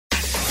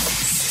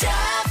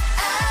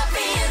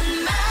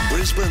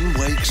Brisbane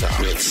Wakes Up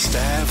with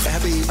Stav,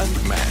 Abby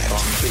and Matt on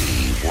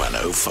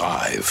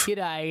B105.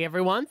 G'day,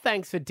 everyone.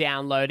 Thanks for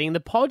downloading the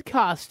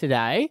podcast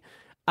today.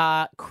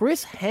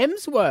 Chris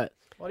Hemsworth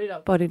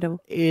Body double.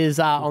 is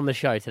on the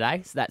show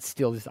today, so that's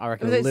still, just, I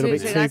reckon, a little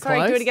bit too close.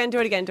 Sorry, do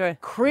it again.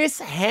 Chris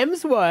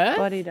Hemsworth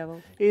Body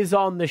double. is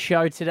on the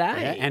show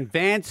today. Yeah, and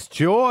Vance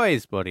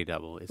Joy's body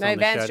double is on the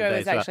Vance show Joy today was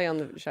as well. actually on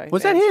the show.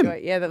 Was that Vance him?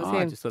 Joy. Yeah, that was him.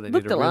 I just thought they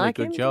Looked did a really alike,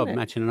 good didn't job it?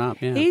 matching it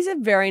up. Yeah, He's a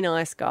very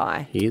nice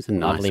guy. he is a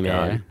nice Lovely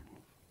guy. man.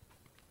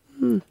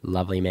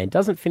 Lovely man.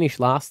 Doesn't finish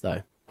last,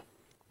 though.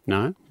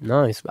 No,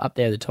 No, he's up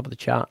there at the top of the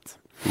charts.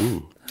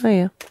 Oh,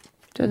 yeah.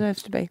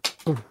 Deserves to be.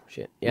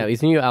 Shit. Yeah,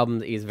 his new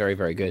album is very,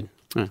 very good.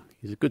 oh,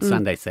 he's a good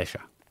Sunday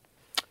session.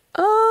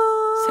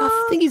 Oh. So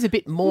I think he's a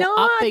bit more No,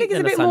 upbeat I think it's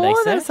than a bit Sunday more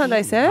than a sesh.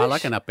 Sunday sesh. I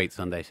like an upbeat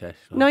Sunday session.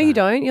 No, you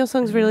don't. Your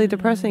song's really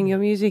depressing. Your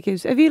music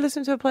is... Have you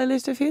listened to a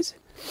playlist of his?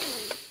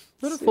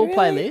 Not a full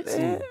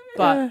playlist,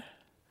 but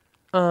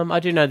I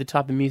do know the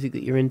type of music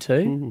that you're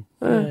into.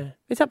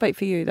 It's upbeat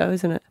for you, though,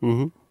 isn't it?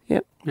 Mm-hmm.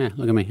 Yep. Yeah,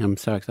 look at me. I'm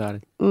so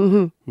excited.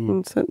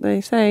 That's what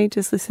they say.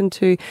 Just listen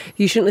to...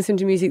 You shouldn't listen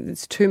to music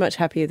that's too much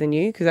happier than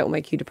you, because that will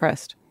make you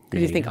depressed.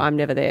 Because you think, I'm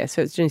never there.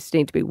 So it just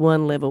needs to be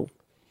one level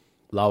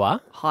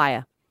Lower.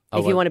 higher.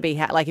 If you want to be...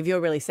 like, if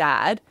you're really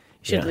sad,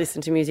 you should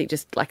listen to music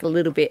just like a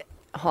little bit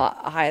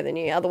higher than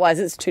you. Otherwise,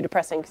 it's too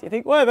depressing because you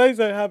think, why are they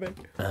so happy?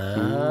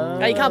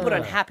 Now, you can't put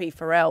on Happy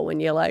Pharrell when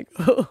you're like,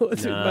 oh,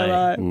 it's in my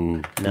life.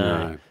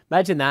 No.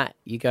 Imagine that.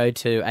 You go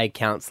to a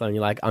counsellor and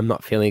you're like, I'm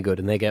not feeling good.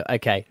 And they go,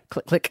 okay,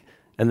 click, click.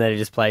 And then it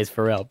just plays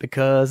Pharrell.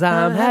 Because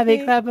I'm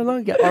happy, clap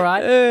along. Go, all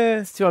right,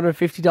 it's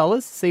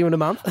 $250. See you in a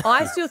month.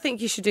 I still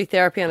think you should do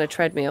therapy on a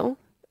treadmill.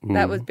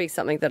 That would be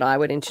something that I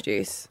would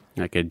introduce.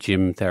 Like a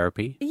gym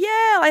therapy. Yeah,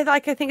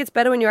 I think it's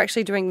better when you're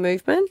actually doing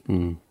movement.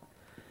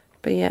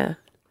 But yeah.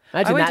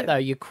 Imagine went that, to- though.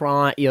 You're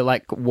crying, you're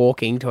like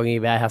walking, talking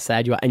about how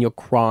sad you are, and you're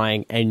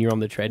crying and you're on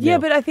the treadmill. Yeah,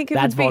 but I think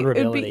that's it would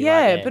vulnerability. be right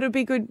there. but it'd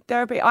be good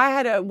therapy. I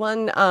had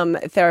one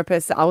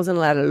therapist. I wasn't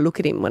allowed to look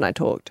at him when I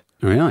talked.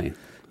 Really?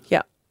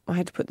 Yeah, I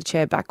had to put the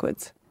chair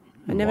backwards.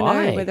 I never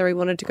Why? know whether he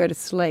wanted to go to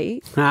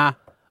sleep. Ah,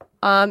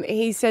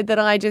 He said that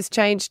I just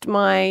changed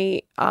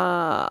my,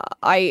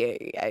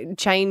 I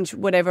change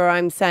whatever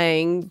I'm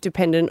saying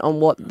dependent on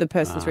what the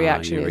person's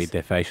reaction you is. read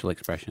their facial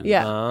expressions.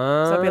 Yeah.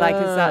 So I'd be like,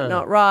 is that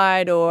not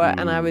right? Or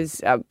and I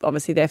was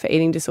obviously there for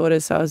eating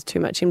disorders, so I was too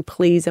much in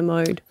pleaser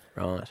mode.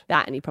 Right.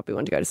 That, and he probably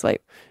wanted to go to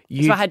sleep.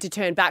 So I had to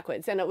turn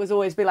backwards, and it was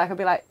always I'd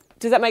be like,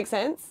 does that make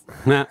sense?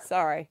 Nah.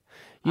 Sorry.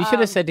 You should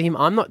have said to him,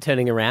 I'm not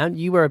turning around.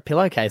 You wear a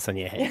pillowcase on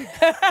your head.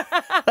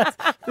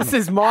 This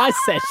is my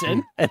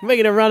session, and we're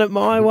going to run it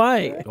my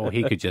way. Or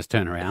he could just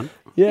turn around.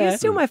 Yeah. He's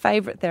still my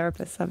favourite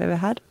therapist I've ever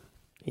had.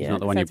 It's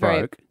not the one you Sounds very-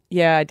 broke.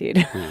 Yeah, I did.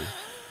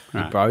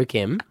 You broke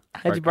him.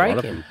 How'd you Broke a break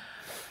lot of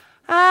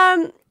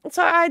him?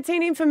 So I had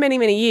seen him for many,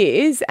 many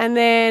years, and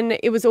then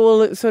it was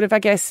all sort of, I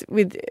guess,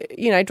 with,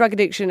 drug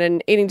addiction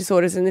and eating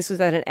disorders, and this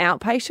was at an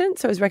outpatient,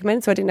 so it was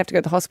recommended, so I didn't have to go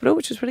to the hospital,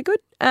 which was really good.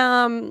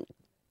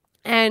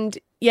 And,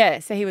 yeah,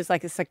 so he was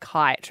like a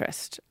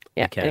psychiatrist.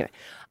 Yeah, Okay. anyway.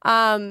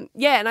 And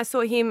I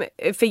saw him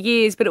for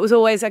years, but it was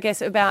always, I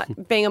guess,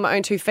 about being on my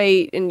own 2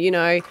 feet and,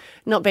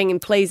 not being in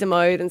pleaser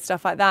mode and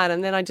stuff like that.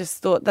 And then I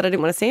just thought that I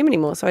didn't want to see him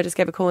anymore. So I just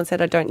gave a call and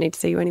said, I don't need to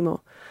see you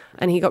anymore.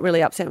 And he got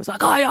really upset and was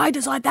like, I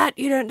decide that.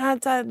 You don't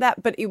decide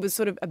that. But it was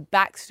sort of a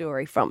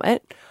backstory from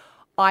it.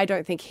 I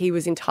don't think he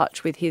was in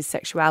touch with his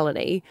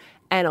sexuality.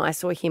 And I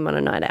saw him on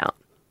a night out.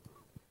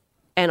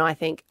 And I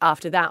think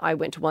after that, I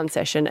went to one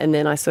session and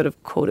then I sort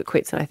of called it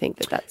quits. And I think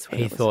that's what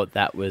He it was. thought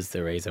that was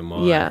the reason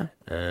why. Yeah.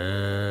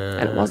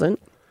 And it wasn't.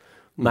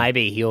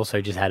 Maybe he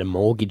also just had a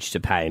mortgage to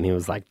pay and he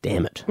was like,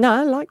 damn it. No,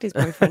 I liked his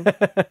boyfriend.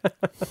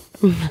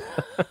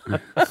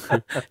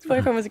 His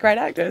boyfriend was a great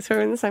actor, so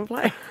we're in the same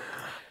play.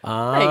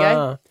 There you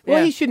go. Well,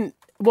 Yeah. he shouldn't.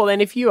 Well,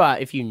 then if you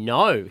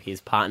know his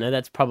partner,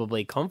 that's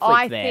probably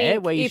conflict there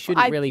where you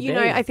shouldn't really be.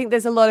 I think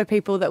there's a lot of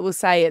people that will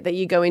say it, that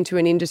you go into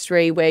an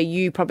industry where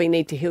you probably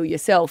need to heal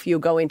yourself, you'll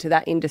go into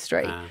that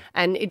industry.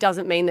 And it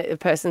doesn't mean that the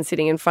person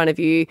sitting in front of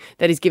you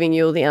that is giving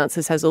you all the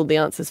answers has all the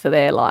answers for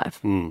their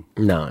life.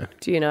 No.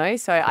 Do you know?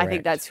 So I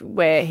think that's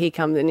where he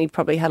comes, and he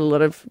probably had a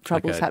lot of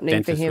troubles Like a happening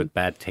for dentist him. with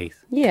bad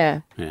teeth.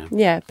 Yeah. Yeah.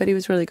 Yeah, but he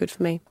was really good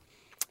for me.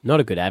 Not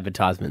a good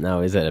advertisement,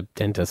 though, is it? A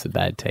dentist with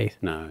bad teeth.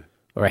 No.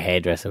 Or a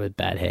hairdresser with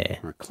bad hair.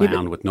 Or a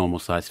clown with normal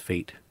sized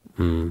feet.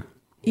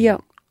 Yeah.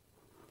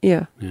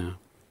 Yeah. Yeah.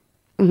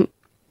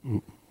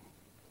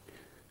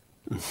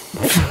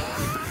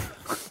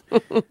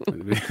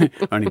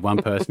 Only one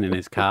person in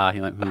his car.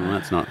 You're like,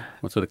 that's not.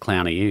 What sort of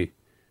clown are you?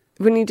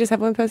 Wouldn't you just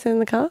have one person in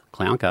the car?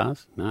 Clown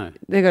cars? No.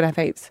 They've got to have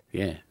heaps.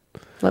 Yeah.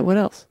 Like what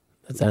else?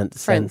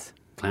 That's Friends.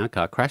 Clown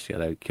car crashed the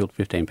other day, killed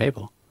 15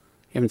 people.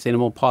 You haven't seen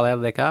them all pile out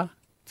of their car?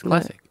 It's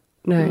classic.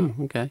 No.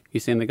 Oh, okay. You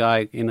seen the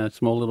guy in a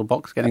small little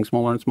box getting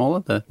smaller and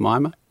smaller? The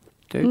mimer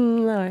dude?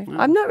 No.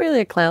 I'm not really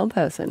a clown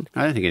person.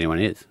 I don't think anyone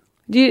is.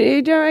 Do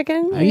you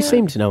reckon? Oh, you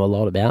seem to know a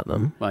lot about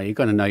them. Well, you've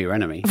got to know your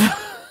enemy.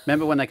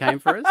 Remember when they came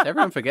for us?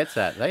 Everyone forgets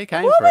that. They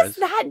came What for was us.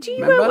 that? You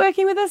Remember? weren't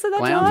working with us at that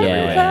Clowns time?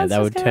 everywhere. Yeah, Clowns they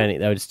were was going-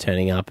 they were just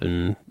turning up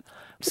and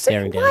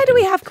staring down. Why at do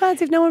we people. have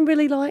clowns if no one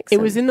really likes It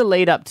them? was in the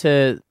lead up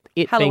to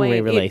it Halloween,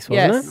 being re-released,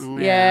 yes.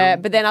 wasn't it? Yeah,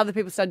 but then other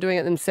people started doing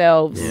it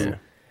themselves. Yeah.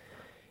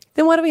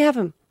 Then why do we have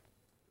them?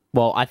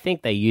 Well, I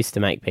think they used to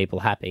make people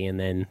happy, and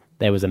then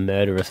there was a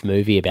murderous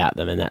movie about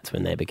them, and that's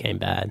when they became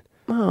bad.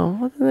 Oh,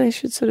 well, then they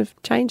should sort of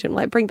change them,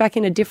 like bring back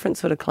in a different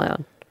sort of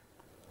clown.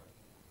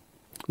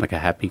 Like a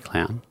happy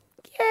clown.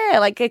 Yeah,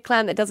 like a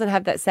clown that doesn't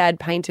have that sad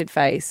painted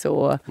face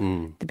or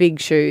the big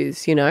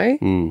shoes, you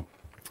know?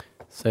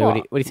 So what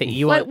do you think?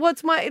 You Like,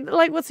 want,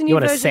 what's a new you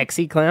want a version?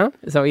 sexy clown?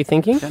 Is that what you're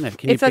thinking? I don't know.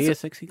 Can you If that's be a what-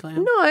 sexy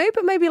clown? No,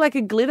 but maybe like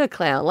a glitter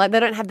clown. Like they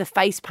don't have the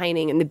face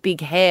painting and the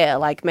big hair.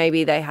 Like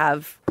maybe they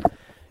have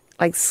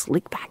like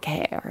slick back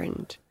hair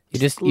and You're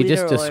just glitter all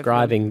over them.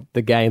 describing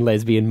the gay and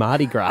lesbian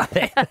Mardi Gras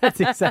there. That's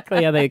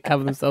exactly how they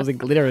cover themselves in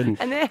glitter. And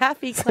And they're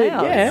happy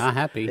clowns. yeah. They are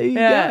happy. there you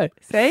Yeah. go.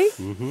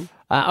 See?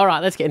 All right,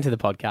 let's get into the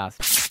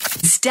podcast.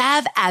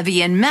 Stab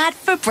Abby and Matt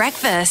for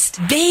breakfast.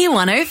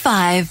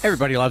 B105.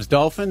 Everybody loves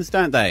dolphins,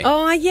 don't they?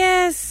 Oh,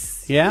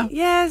 yes. Yeah?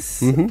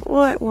 Yes.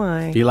 What?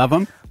 Why? Do you love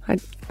them?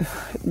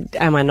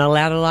 Am I not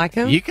allowed to like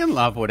them? You can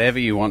love whatever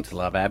you want to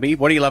love, Abby.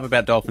 What do you love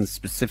about dolphins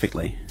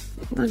specifically?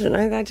 I don't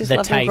know. I just The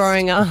loved them taste.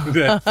 growing up.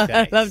 The I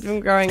taste. loved them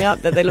growing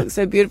up, that they look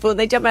so beautiful.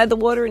 They jump out of the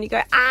water and you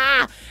go,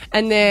 ah!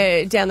 And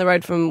they're down the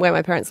road from where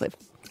my parents live.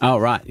 Oh,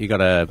 right. You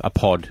got a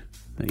pod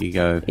that you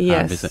go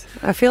Yes. visit.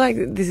 I feel like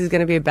this is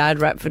going to be a bad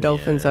rap for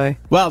dolphins, though.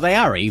 Well, they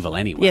are evil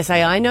anyway. Yes,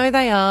 I know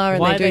they are,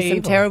 and Why they are do they some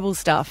evil? terrible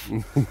stuff.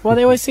 Well,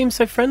 they always seem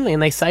so friendly,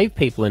 and they save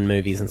people in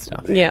movies and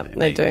stuff. Yeah,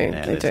 they do.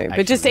 yeah, They there's do.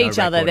 But just actually no each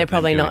other, record they're of them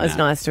probably not doing as that.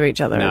 nice to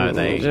each other. No,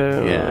 they.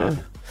 Yeah.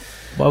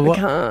 Well, what?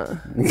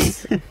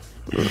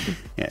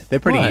 Yeah, they're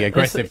pretty What?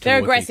 aggressive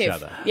They're towards each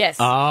aggressive. other. Yes.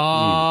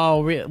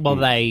 Oh, well,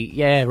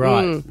 yeah,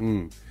 right.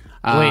 Mm.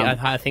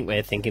 I think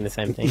we're thinking the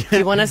same thing. Do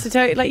you want us to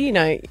tell you, like, you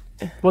know,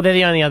 Well, they're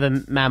the only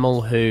other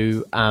mammal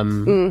who,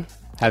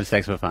 Have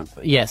sex for fun.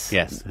 yes.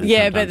 Yes. And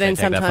Yeah, but then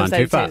they take that sometimes fun they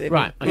too far. do-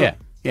 Right, okay. Yeah.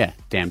 Yeah.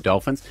 Damn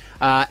dolphins.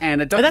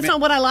 And a but that's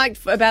not what I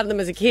liked about them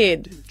as a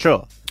kid.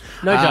 Sure.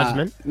 No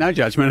judgment. No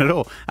judgment at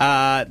all.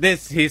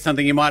 Here's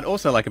something you might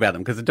also like about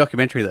them, because the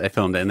documentary that they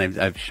filmed, and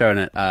they've shown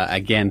it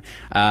again,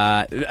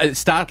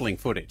 startling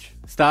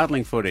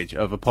footage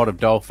of a pod of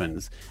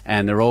dolphins,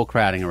 and they're all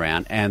crowding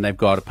around, and they've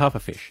got a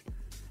pufferfish,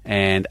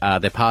 and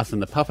they're passing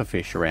the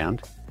pufferfish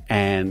around,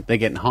 and they're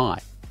getting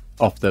high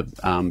off the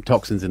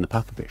toxins in the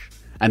pufferfish,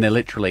 and they're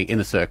literally in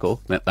a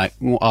circle. They're like,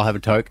 I'll have a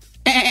toke.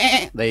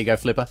 There you go,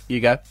 Flipper. You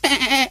go.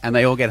 And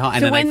they all get high,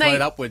 and So then when they float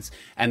they- upwards,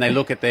 and they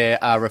look at their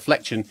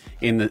reflection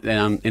in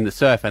the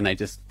surf, and they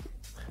just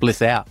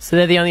bliss out. So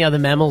they're the only other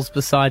mammals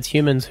besides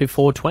humans who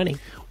 420.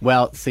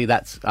 Well, see,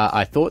 that's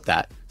I thought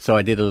that, so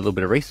I did a little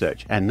bit of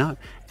research, and no,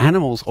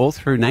 animals all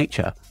through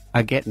nature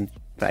are getting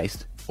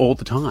faced all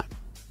the time.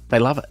 They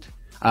love it.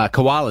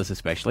 Koalas,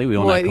 especially. We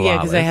all know koalas. Yeah,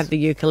 because they have the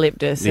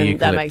eucalyptus, The and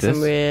that makes them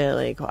eucalyptus.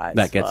 really quiet.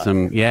 That gets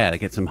them, that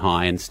gets them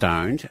high and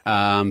stoned.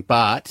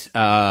 But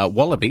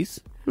wallabies,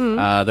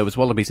 there was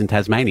wallabies in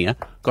Tasmania,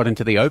 got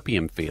into the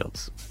opium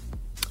fields,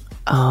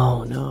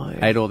 Oh, no.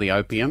 ate all the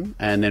opium,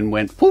 and then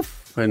went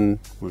poof and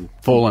were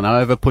falling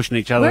over, pushing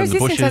each other Where in is the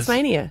this in bushes.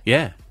 Tasmania?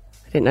 Yeah,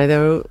 I didn't know there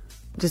were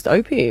just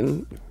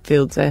opium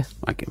fields there.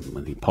 like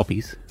the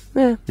poppies.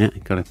 Yeah. Yeah,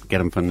 got to get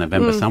them from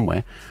November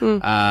somewhere.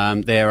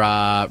 There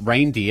are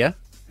reindeer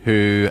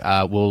who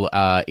will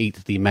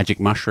eat the magic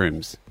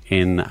mushrooms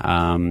in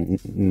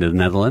the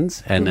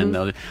Netherlands, and then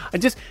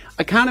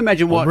I can't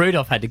imagine Well, what.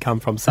 Rudolph had to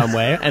come from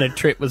somewhere, and a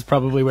trip was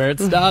probably where it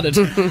started.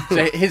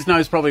 So his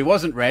nose probably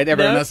wasn't red.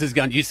 Everyone No. else is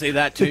going, "You see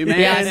that too, man?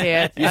 Yeah, I see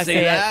it. You I see see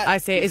that? it. I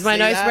see it. Is You my see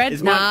nose that? red?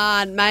 Is my-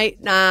 Nah,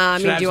 mate. Nah. I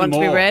Should mean, have do you want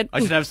some to be more. red? I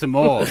should have some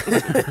more.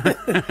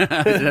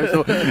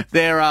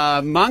 There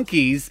are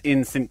monkeys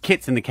in St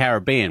Kitts in the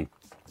Caribbean,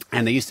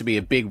 and there used to be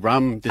a big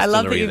rum distillery I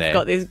love that you've there.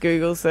 got this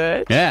Google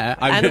search. Yeah,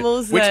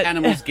 Animals which that-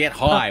 animals get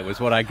high was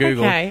what I googled,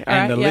 Okay, all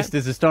and right, the yeah. list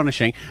is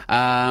astonishing.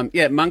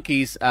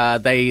 Monkeys.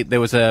 There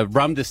was a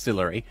rum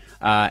distillery,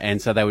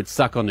 and so they would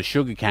suck on the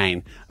sugar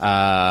cane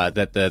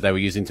that they were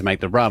using to make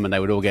the rum, and they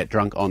would all get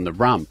drunk on the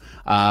rum.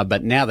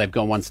 But now they've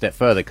gone one step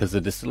further because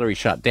the distillery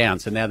shut down.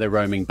 So now they're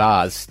roaming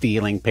bars,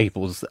 stealing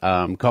people's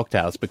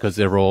cocktails because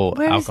they're all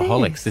Where is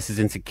alcoholics. This is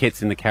in St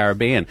Kitts in the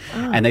Caribbean,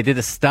 and they did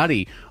a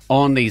study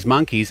on these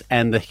monkeys,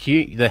 and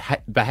the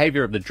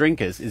behavior of the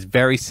drinkers is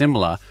very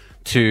similar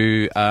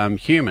to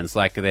humans.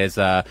 Like there's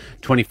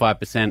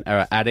 25%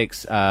 are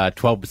addicts,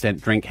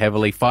 12% drink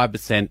heavily,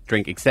 5%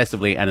 drink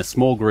excessively, and a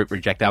small group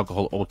reject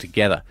alcohol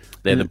altogether.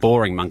 They're the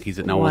boring monkeys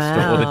that no one's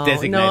or the Wow.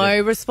 designated,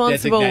 No,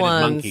 responsible designated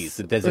ones. monkeys.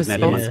 The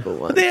designated Responsible monkeys.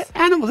 ones. But they're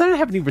animals. They don't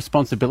have any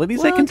responsibilities.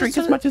 they Well, can I'm drink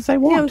just as much as they Yeah,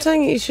 I'm want.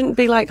 telling you, you shouldn't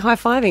be like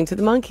high-fiving to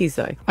the monkeys,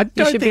 though. I You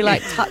don't should be think-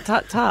 like, tut,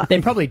 tut, tut.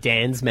 They're probably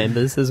Dan's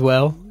members as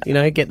well. You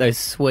know, get those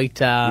sweet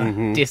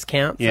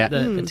discounts. Yeah, At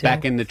the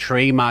back in the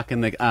tree, marking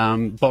the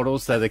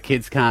bottles so the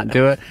kids can't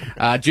do it.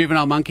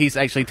 Juvenile monkeys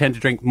actually tend to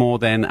drink more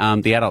than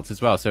the adults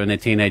as well. So in their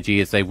teenage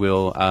years, they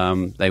will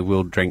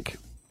drink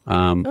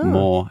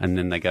more, and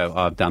then they go,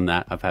 "Oh, I've done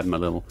that. I've had my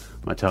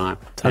time.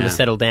 Time yeah. to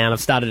settle down. I've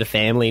started a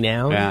family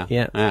now. Yeah,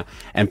 Yeah.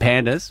 And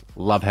pandas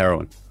love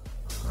heroin.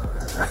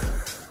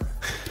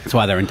 That's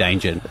why they're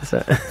endangered.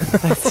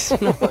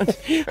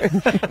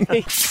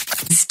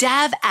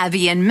 Stab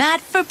Abby and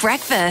Matt for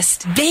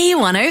breakfast.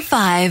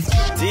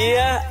 B105.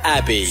 Dear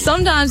Abby.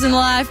 Sometimes in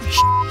life,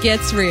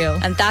 gets real,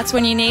 and that's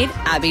when you need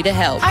Abby to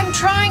help. I'm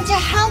trying to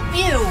help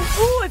you.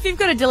 Ooh, if you've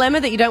got a dilemma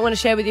that you don't want to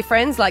share with your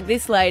friends, like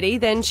this lady,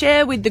 then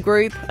share with the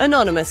group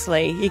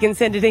anonymously. You can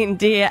send it in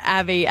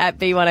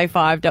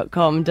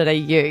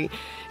dearabby@b105.com.au.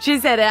 She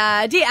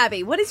said, Dear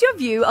Abby, what is your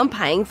view on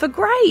paying for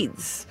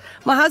grades?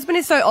 My husband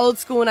is so old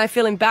school and I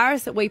feel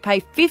embarrassed that we pay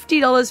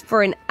 $50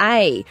 for an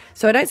A,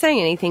 so I don't say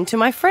anything to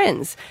my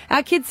friends.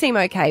 Our kids seem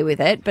okay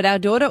with it, but our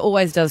daughter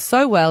always does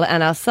so well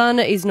and our son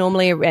is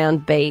normally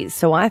around B's,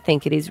 so I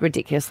think it is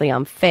ridiculously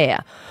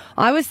unfair.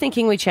 I was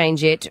thinking we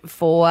change it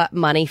for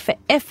money for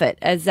effort,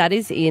 as that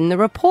is in the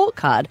report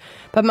card.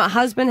 But my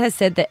husband has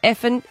said that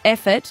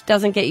effort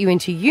doesn't get you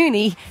into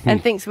uni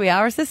and thinks we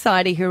are a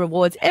society who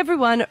rewards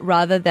everyone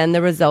rather than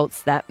the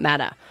results that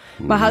matter.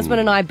 My husband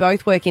and I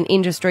both work in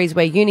industries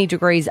where uni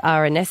degrees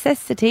are a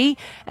necessity,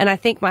 and I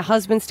think my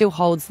husband still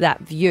holds that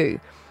view.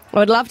 I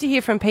would love to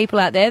hear from people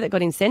out there that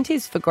got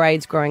incentives for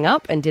grades growing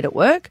up and did it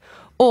work,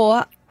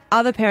 or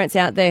other parents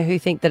out there who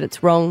think that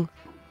it's wrong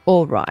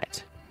or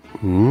right.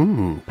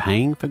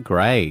 Paying for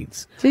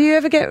grades. Did you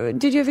ever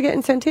get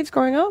incentives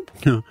growing up?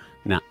 No.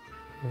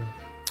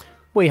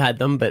 We had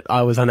them, but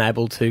I was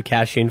unable to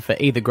cash in for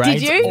either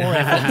grades you? or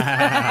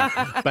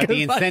effort. But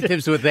the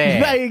incentives were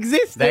there. They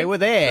existed. They were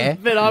there.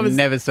 But I was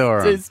never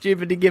saw too them.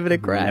 stupid to give it a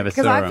crack. Never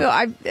Because saw I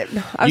them.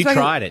 feel I You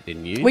tried it,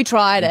 didn't you? We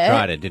tried it.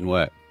 Tried it, didn't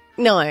work.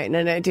 No, it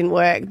didn't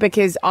work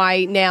because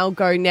I now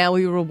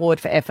we reward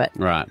for effort.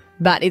 Right.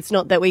 But it's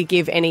not that we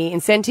give any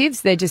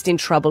incentives. They're just in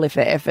trouble if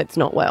their effort's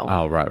not well.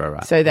 Oh,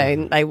 right. So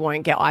they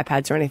won't get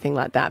iPads or anything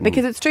like that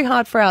because it's too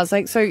hard for ours.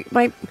 Like, so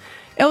my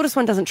eldest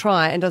one doesn't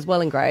try and does well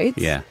in grades.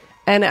 Yeah.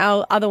 And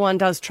our other one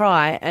does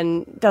try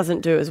and doesn't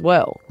do as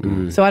well.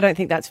 So I don't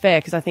think that's fair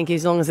because I think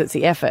as long as it's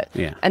the effort.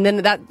 Yeah. And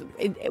then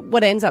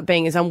what ends up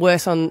being is I'm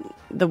worse on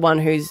the one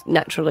who's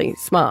naturally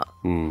smart.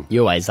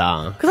 You always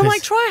are. Because I'm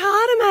like, try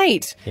harder,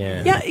 mate.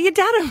 Yeah. Your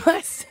dad and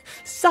I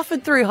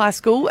suffered through high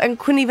school and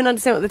couldn't even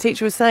understand what the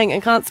teacher was saying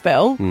and can't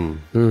spell.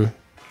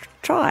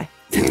 Try.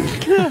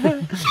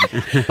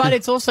 But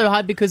it's also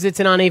hard because it's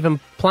an uneven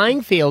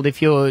playing field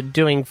if you're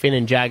doing Finn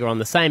and Jagger on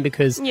the same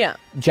because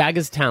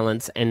Jagger's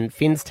talents and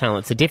Finn's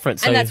talents are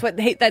different. So And that's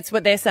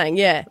what they're saying,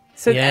 yeah.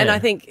 So Yeah. and I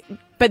think,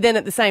 but then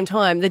at the same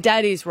time, the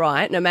dad is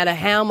right. No matter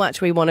how much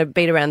we want to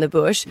beat around the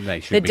bush, They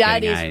should the be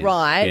dad getting is A's.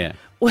 right. Yeah.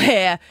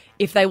 Where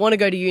if they want to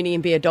go to uni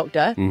and be a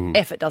doctor,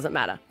 effort doesn't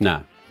matter.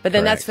 No. But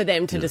then that's Correct. for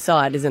them to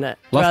decide, isn't it?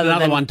 Lost Rather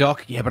another than- one,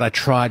 Doc. Yeah, but I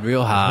tried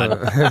real hard.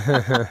 But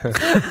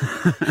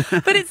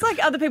it's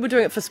like other people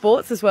doing it for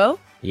sports as well.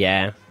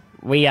 Yeah.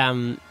 We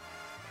actually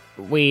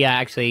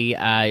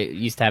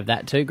used to have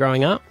that too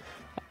growing up.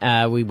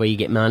 Where you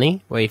get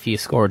money, where if you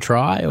score a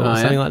try or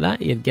something like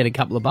that, you'd get a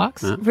couple of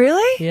bucks.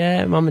 Really?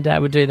 Yeah, Mum and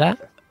Dad would do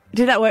that.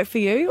 Did that work for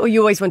you? Or you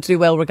always want to do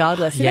well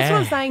regardless? See, that's what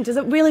Yeah. I'm saying. Does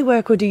it really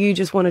work or do you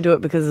just want to do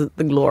it because of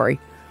the glory?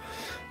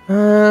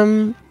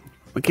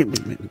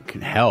 It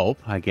can help,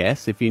 I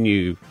guess, if you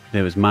knew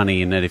there was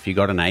money and that if you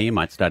got an A, you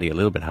might study a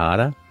little bit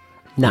harder.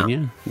 No.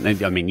 Wouldn't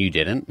you? I mean, you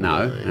didn't.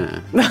 No.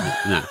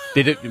 No.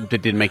 Did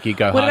it make you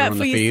go What harder about on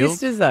for the your field?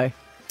 sisters though?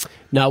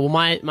 No,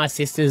 well, my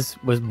sisters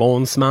was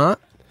born smart.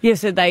 Yeah,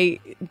 so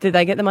did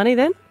they get the money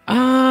then?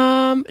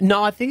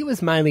 No, I think it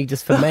was mainly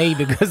just for me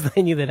because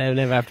they knew that they would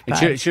never have to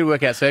pay. It should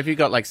work out. So if you've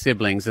got like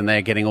siblings and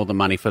they're getting all the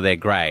money for their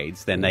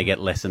grades, then they get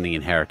less in the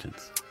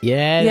inheritance.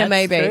 Yeah, Yeah, that's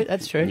maybe. true,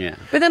 that's true. Yeah.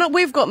 But then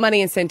we've got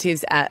money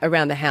incentives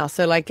around the house.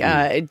 So like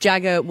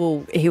Jagger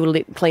will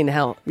clean the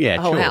whole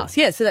Chores. house.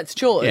 Yeah, so that's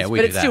chores. Yeah, we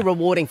but do it's still that.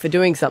 rewarding for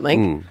doing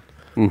something.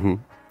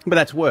 But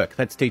that's work.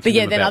 That's teaching But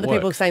yeah, them then about other work.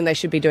 people are saying they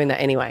should be doing that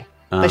anyway.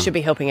 They should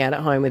be helping out at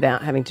home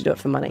without having to do it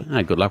for money.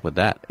 Oh, good luck with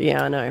that.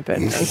 Yeah, I know, but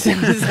I'm just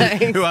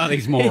saying. Who are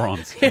these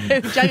morons?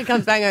 If Jagger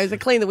comes back and goes,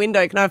 clean the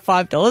window, can I have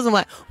 $5? I'm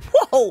like,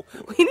 whoa,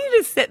 we need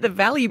to set the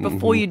value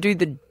before you do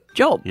the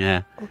job.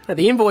 Yeah.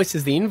 The invoice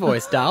is the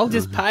invoice, Dale.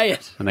 Just pay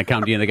it. And they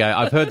come to you and they go,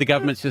 I've heard the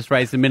government's just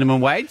raised the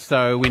minimum wage,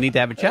 so we need to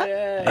have a chat.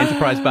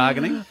 Enterprise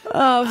bargaining.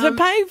 Oh, so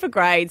paying for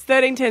grades,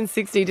 13, 10,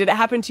 60, did it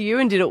happen to you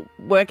and did it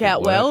work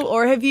out well?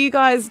 Or have you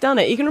guys done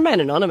it? You can remain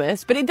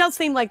anonymous, but it does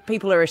seem like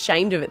people are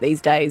ashamed of it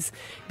these days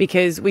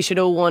because we should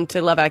all want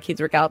to love our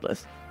kids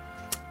regardless.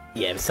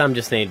 Yeah, but some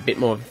just need a bit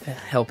more of a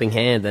helping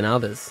hand than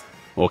others.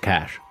 Or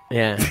cash.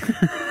 Yeah.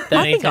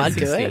 I think I'd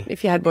do it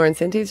if you had more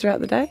incentives throughout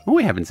the day. Well,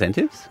 we have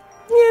incentives.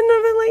 Yeah,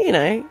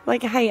 no, but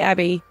like, hey,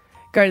 Abby,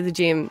 go to the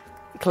gym,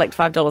 collect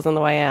 $5 on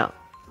the way out.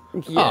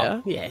 Yeah.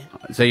 Oh, yeah.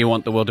 So you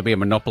want the world to be a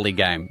monopoly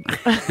game.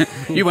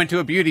 You went to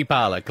a beauty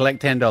parlour,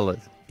 collect $10.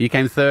 You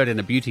came third in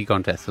a beauty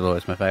contest, is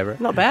always my favourite.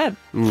 Not bad.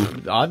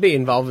 I'd be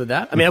involved with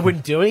that. I mean, I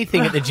wouldn't do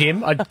anything at the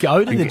gym. I'd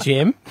go to the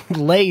gym,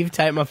 leave,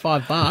 take my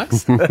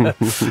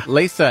 $5.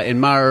 Lisa in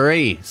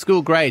Murray,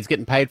 school grades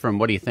getting paid from.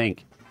 What do you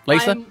think?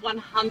 Lisa? I'm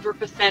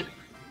 100%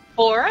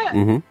 for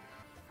it.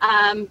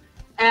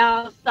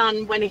 Our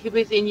son, when he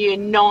was in year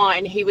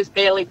 9, he was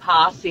barely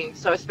passing.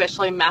 So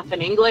especially math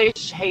and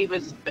English, he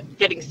was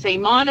getting C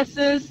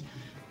minuses.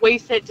 we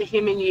said to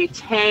him in year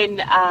 10,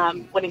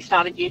 when he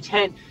started year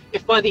 10,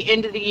 if by the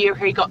end of the year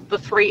he got the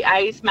 3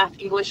 A's, math,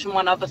 English and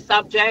one other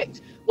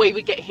subject, we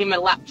would get him a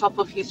laptop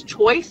of his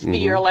choice for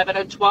year 11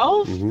 and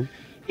 12.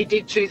 He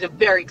did choose a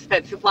very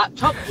expensive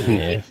laptop. He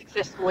did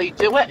successfully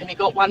do it, and he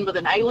got one with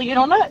an alien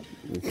on it.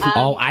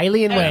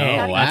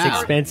 Alienware. Oh, That's wow.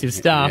 expensive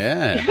stuff.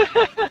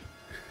 Yeah.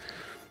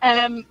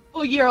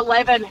 For year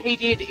 11, he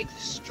did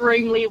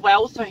extremely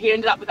well, so he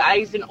ended up with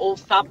A's in all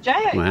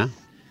subjects. Wow.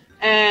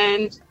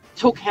 And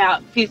took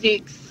out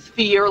physics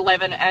for year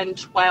 11 and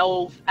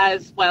 12,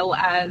 as well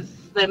as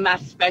the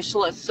maths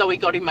specialist, so we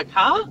got him a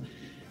car.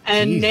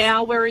 And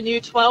now we're in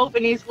year 12,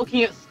 and he's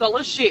looking at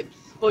scholarships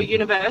for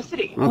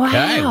university.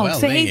 Okay, Wow. well,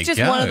 So there he's you just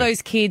go. one of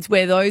those kids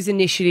where those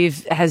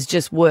initiatives has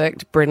just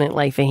worked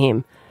brilliantly for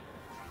him.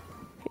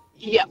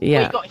 Yeah,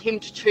 Yeah. we got him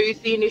to choose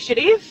the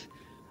initiative.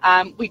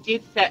 We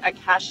did set a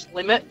cash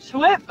limit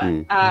to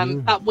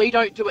it, but we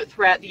don't do it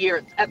throughout the year.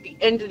 It's at the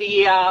end of the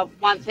year,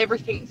 once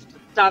everything's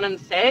done and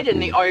said,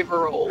 and the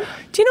overall.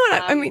 Do you know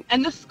what I mean?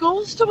 And the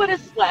schools do it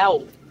as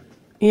well.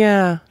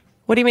 Yeah.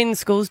 What do you mean the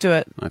schools do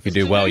it? If you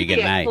do well, you get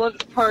the an A.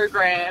 excellence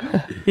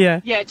program.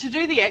 Yeah. Yeah, to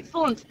do the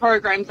excellence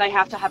programs, they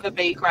have to have a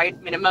B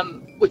grade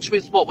minimum, which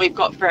was what we've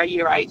got for our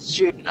year 8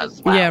 student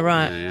as well. Yeah,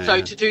 right. So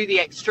to do the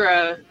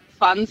extra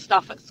fun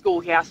stuff at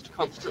school, he has to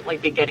constantly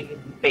be getting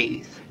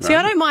Bs. See,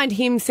 I don't mind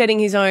him setting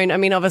his own. I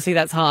mean, obviously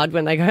that's hard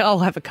when they go, I'll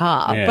have a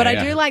car. Yeah, but I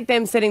yeah. do like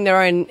them setting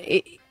their own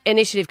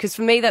initiative because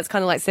for me, that's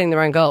kind of like setting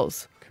their own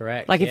goals.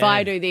 Correct. Like if yeah.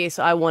 I do this,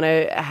 I want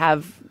to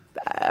have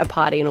a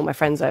party and all my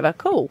friends over.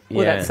 Cool.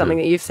 Well, Yeah. that's something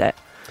that you've set.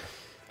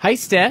 Hey,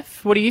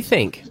 Steph, what do you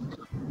think?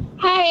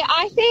 Hey,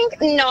 I think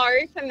no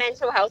for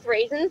mental health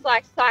reasons.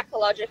 Like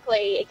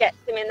psychologically, it gets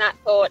them in that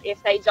thought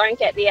if they don't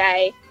get the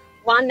A,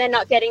 one, they're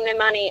not getting their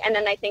money and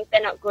then they think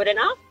they're not good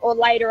enough. Or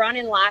later on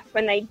in life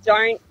when they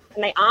don't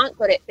and they aren't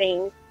good at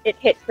things, it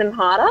hits them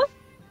harder.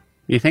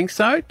 You think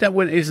so?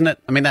 Isn't it?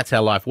 I mean, that's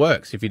how life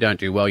works. If you don't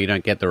do well, you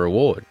don't get the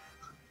reward.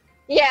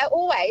 Yeah,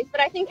 always.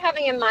 But I think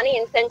having a money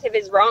incentive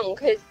is wrong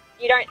because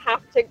you don't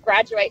have to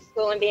graduate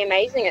school and be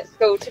amazing at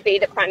school to be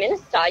the Prime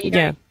Minister. You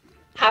don't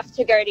have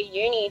to go to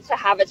uni to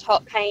have a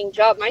top-paying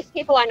job. Most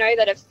people I know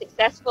that are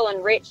successful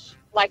and rich,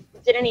 like,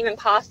 didn't even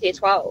pass year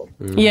 12.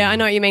 Yeah, I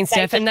know what you mean, They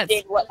Steph. just And that's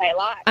did what they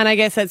like. and I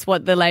guess that's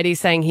what the lady's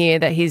saying here,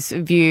 that his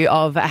view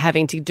of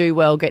having to do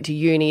well, get to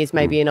uni is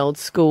maybe an old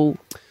school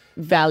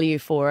value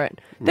for it.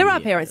 There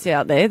are parents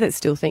out there that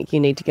still think you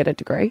need to get a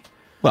degree.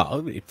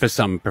 Well, for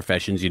some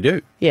professions, you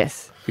do.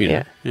 Yes. You know,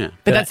 yeah. yeah.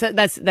 But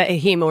that's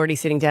him already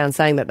sitting down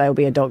saying that they'll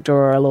be a doctor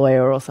or a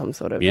lawyer or some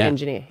sort of Yeah.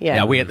 engineer.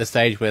 Yeah. Are we at the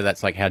stage where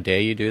that's like, how dare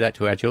you do that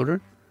to our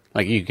children?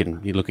 Like you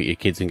look at your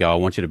kids and go, I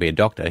want you to be a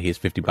doctor. Here's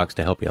 $50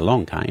 to help you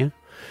along, can't you?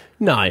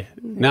 No, you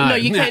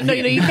can't. No,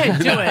 you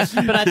can't do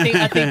it.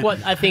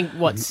 But I think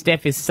what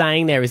Steph is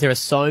saying there is there are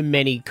so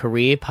many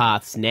career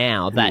paths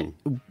now that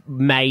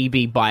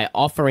maybe by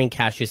offering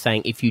cash, you're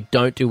saying if you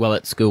don't do well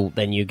at school,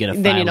 then you're going to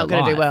fail. Then you're not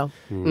going to do well.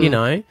 You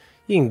know,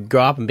 you can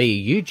grow up and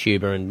be a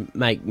YouTuber and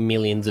make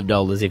millions of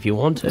dollars if you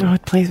want to. Oh,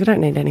 please, we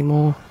don't need any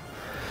more.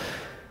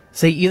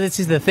 See, this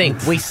is the thing.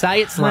 We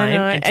say it's lame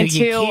until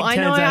your kid I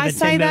turns know, over I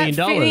say $10 million.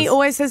 that. Finney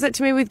always says it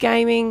to me with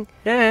gaming.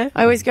 Yeah.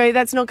 I always go,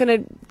 that's not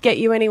going to get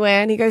you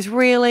anywhere. And he goes,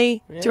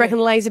 really? Do you reckon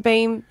Laser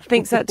Beam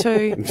thinks that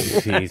too?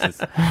 Jesus.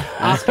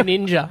 Ask a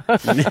ninja.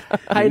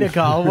 Hey,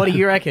 Nicole, what do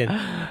you reckon?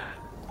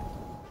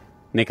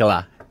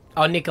 Nicola.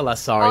 Oh, Nicola,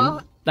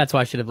 sorry. That's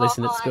why I should have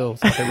listened at school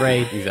so I could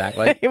read.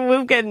 Exactly.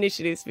 We'll get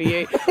initiatives for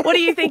you. What do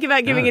you think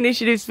about giving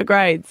initiatives for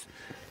grades?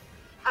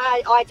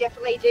 I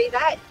definitely do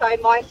that. So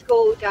my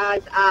school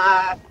does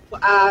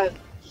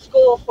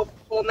score for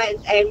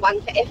performance and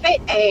one for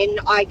effort, and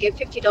I give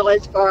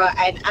 $50 for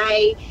an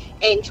A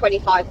and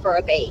 $25 for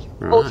a B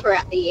all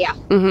throughout the year.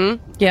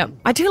 Mm-hmm. Yeah.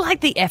 I do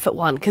like the effort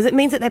one because it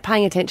means that they're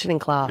paying attention in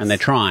class. And they're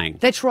trying.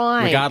 They're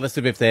trying. Regardless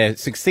of if they're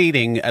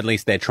succeeding, at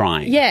least they're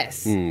trying.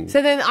 Yes.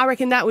 So then I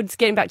reckon that would,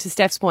 getting back to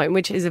Steph's point,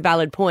 which is a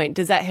valid point,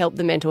 does that help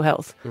the mental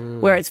health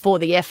where it's for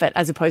the effort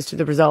as opposed to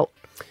the result?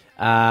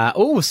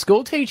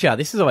 School teacher.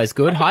 This is always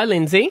good. Hi,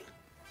 Lindsay.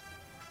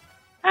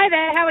 Hi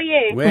there, how are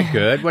you? We're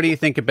good. What do you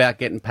think about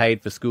getting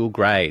paid for school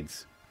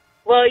grades?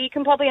 Well, you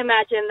can probably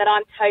imagine that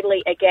I'm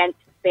totally against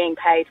being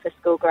paid for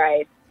school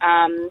grades.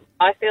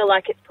 I feel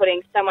like it's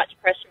putting so much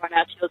pressure on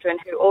our children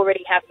who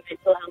already have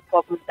mental health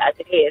problems as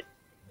it is.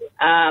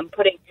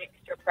 Putting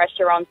extra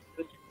pressure on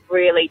them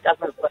really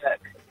doesn't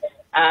work.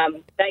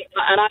 And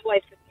I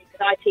always, because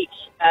I teach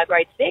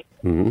grade 6,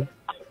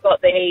 I've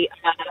got the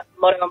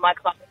motto on my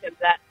classroom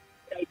that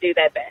they do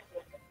their best.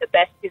 The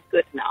best is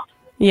good enough.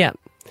 Yeah.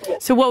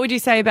 So what would you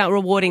say about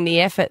rewarding the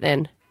effort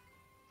then?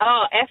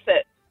 Oh,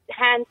 effort,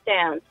 hands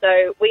down.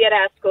 So we at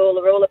our school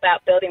are all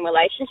about building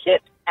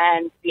relationships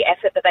and the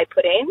effort that they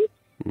put in,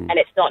 and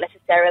it's not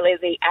necessarily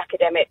the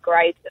academic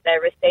grades that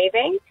they're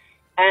receiving.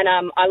 And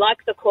I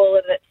like the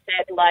caller that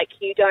said, like,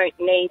 you don't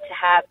need to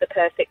have the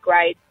perfect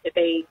grades to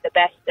be the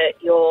best at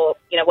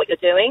what you're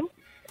doing.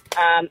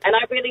 And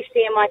I really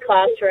see in my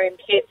classroom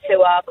kids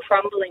who are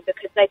crumbling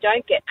because they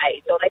don't get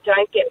A's or they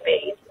don't get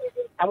B's.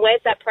 And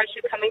where's that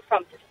pressure coming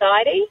from?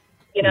 Society?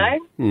 you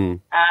know?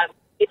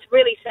 It's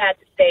really sad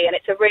to see, and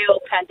it's a real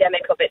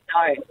pandemic of its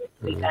own,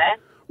 to be fair.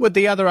 Would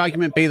the other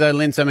argument be, though,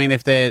 Linz, I mean,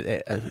 if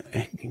they're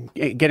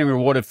getting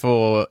rewarded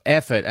for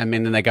effort, I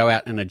mean, then they go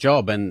out in a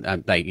job and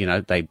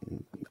they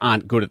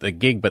aren't good at the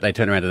gig, but they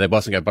turn around to their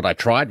boss and go, but I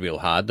tried real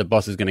hard. The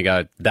boss is going to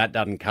go, that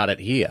doesn't cut it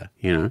here,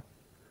 you know?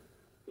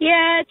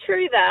 Yeah,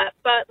 true that.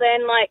 But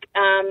then,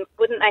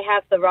 wouldn't they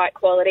have the right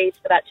qualities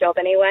for that job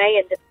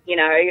anyway? And, you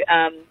know,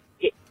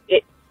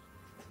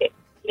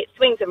 it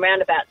swings and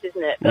roundabouts,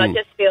 isn't it? But I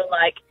just feel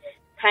like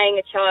paying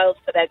a child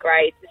for their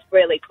grades is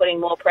really putting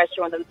more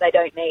pressure on them that they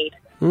don't need.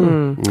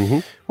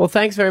 Well,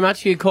 thanks very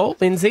much for your call,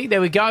 Lindsay.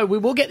 There we go. We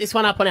will get this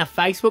one up on our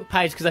Facebook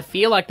page because I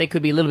feel like there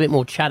could be a little bit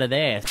more chatter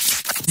there.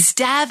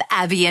 Stab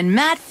Abby and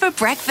Matt for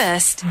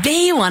breakfast.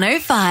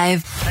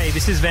 B105. Hey,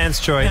 this is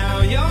Vance Joy.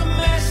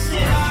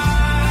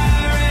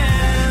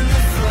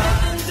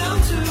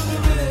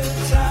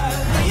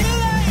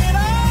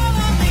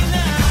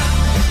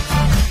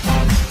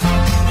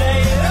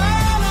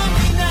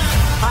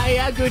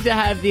 Good to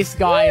have this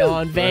guy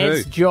on.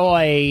 Vance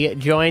Joy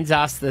joins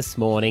us this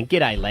morning.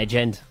 G'day,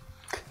 legend.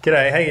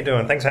 G'day, how you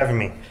doing? Thanks for having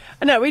me.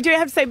 No, we do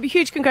have to say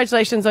huge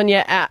congratulations on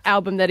your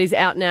album that is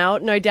out now.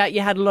 No doubt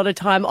you had a lot of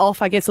time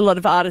off. I guess a lot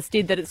of artists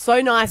did that. It's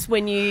so nice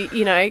when you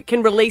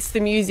can release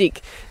the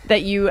music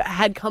that you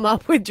had come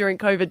up with during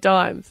COVID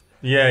times.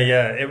 Yeah,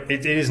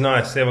 it is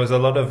nice. There was a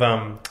lot of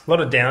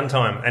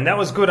downtime, and that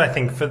was good, I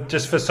think, for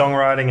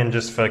songwriting and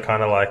just for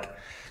kind of like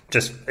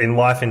just in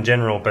life in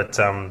general. But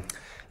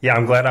yeah,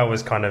 I'm glad I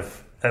was kind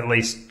of at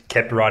least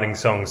kept writing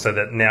songs so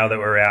that now that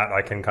we're out,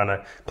 I can kind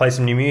of play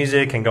some new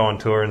music and go on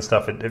tour and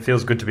stuff. It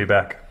feels good to be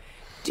back.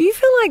 Do you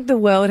feel like the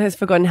world has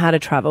forgotten how to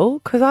travel?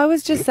 Because I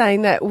was just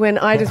saying that when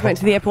I just went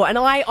to the airport, and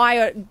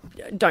I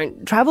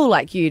don't travel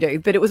like you do,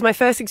 but it was my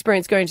first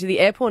experience going to the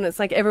airport, and it's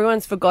like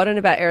everyone's forgotten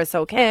about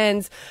aerosol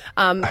cans.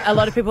 A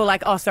lot of people are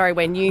like, oh, sorry,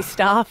 we're new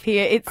staff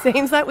here. It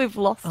seems like we've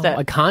lost it.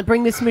 I can't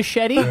bring this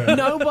machete?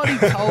 Nobody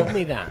told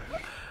me that.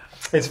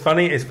 It's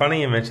funny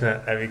you mention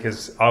that, Abby,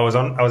 because I was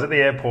at the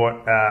airport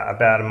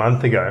about a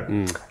month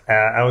ago.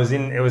 I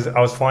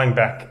was flying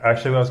back.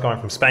 Actually, I was going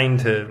from Spain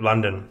to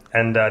London,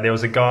 and there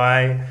was a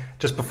guy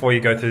just before you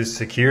go through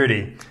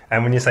security.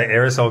 And when you say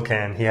aerosol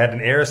can, he had an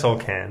aerosol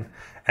can,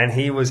 and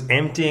he was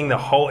emptying the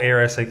whole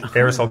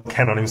aerosol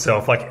can on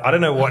himself. Like, I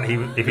don't know if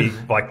he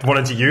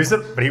wanted to use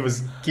it, but he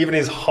was giving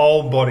his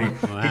whole body.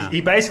 Wow.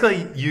 He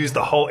basically used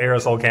the whole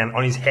aerosol can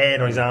on his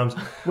head, on his arms.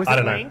 I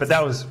don't know, but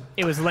that was.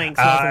 It was Lynx,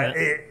 wasn't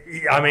it?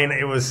 I mean,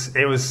 it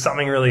was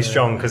something really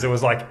strong because it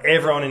was like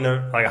everyone in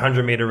a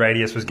 100-meter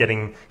radius was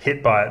getting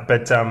hit by it.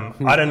 But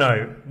I don't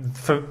know.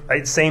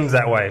 It seems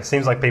that way. It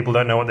seems like people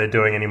don't know what they're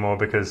doing anymore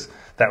because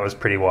that was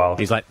pretty wild.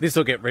 He's like, this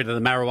will get rid of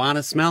the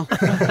marijuana smell.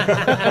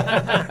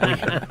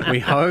 we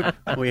hope.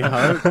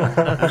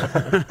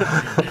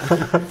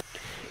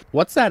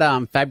 What's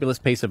that fabulous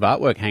piece of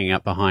artwork hanging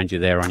up behind you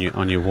there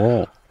on your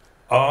wall?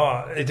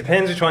 Oh, it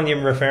depends which one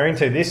you're referring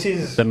to. This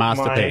is the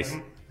masterpiece.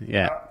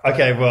 Yeah.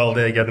 Okay, well,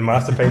 there you go, the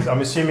masterpiece.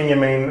 I'm assuming you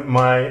mean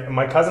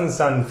my cousin's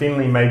son,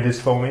 Finley, made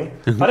this for me.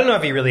 I don't know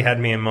if he really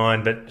had me in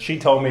mind, but she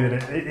told me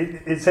that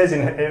it says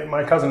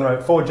my cousin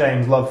wrote, "For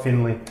James, love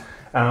Finley."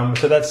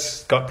 So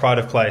that's got pride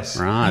of place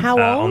How old?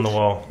 On the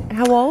wall.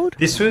 How old?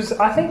 This was,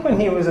 I think, when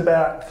he was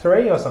about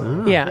 3 or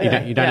something.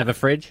 Yeah. You don't have a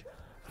fridge?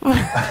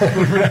 That's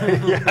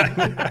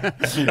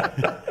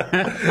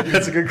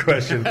a good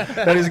question.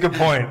 That is a good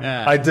point.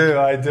 Yeah. I do,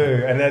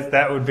 and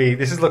that would be.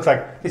 This looks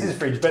like this is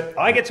fridge, but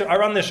I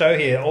run the show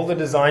here. All the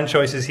design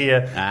choices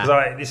here.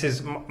 This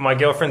is my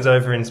girlfriend's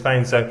over in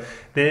Spain, so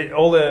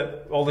all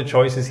the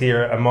choices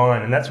here are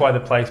mine, and that's why the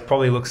place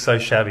probably looks so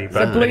shabby.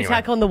 But so blue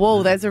tack on the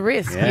wall. There's a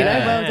risk.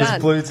 Yeah. Well done.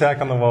 There's blue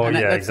tack on the wall. And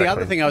that's exactly. the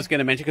other thing I was going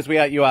to mention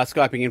because you are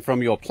Skyping in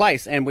from your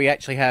place, and we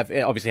actually have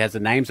obviously has the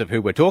names of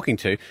who we're talking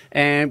to,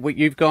 and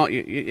you've got.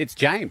 It's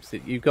James.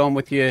 You've gone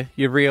with your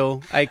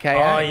real AKA.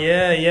 Oh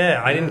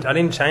yeah. I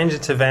didn't change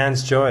it to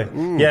Vance Joy.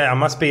 Yeah, I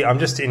must be. I'm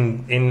just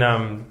in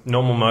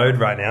normal mode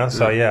right now.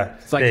 So yeah,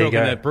 it's like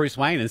talking to Bruce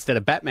Wayne instead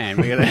of Batman.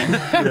 We're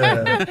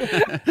gonna.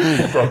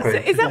 Exactly. So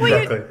is that what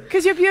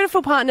because your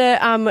beautiful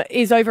partner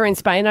is over in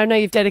Spain? I know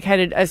you've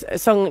dedicated a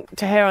song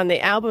to her on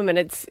the album, and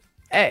it's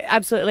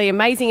absolutely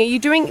amazing.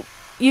 Are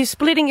you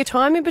splitting your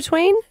time in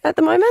between at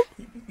the moment?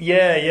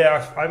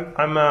 Yeah.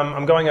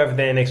 I'm going over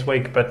there next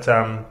week, but.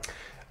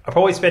 I'm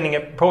probably spending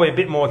a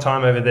bit more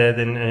time over there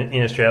than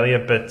in Australia,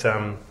 but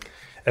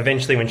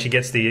eventually when she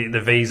gets the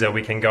visa,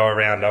 we can go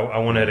around. I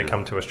want her to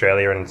come to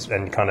Australia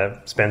and kind of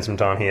spend some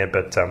time here,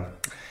 but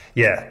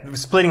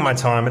splitting my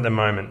time at the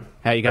moment.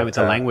 How are you going with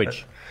the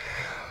language?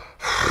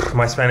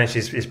 My Spanish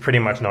is pretty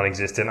much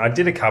non-existent. I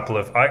did a couple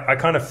of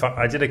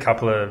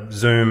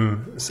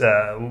Zoom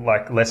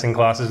lesson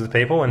classes with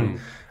people, and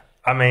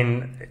I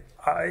mean.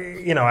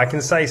 I can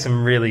say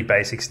some really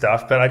basic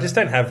stuff, but I just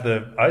don't have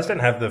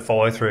the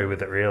follow through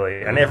with it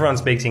really. And everyone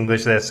speaks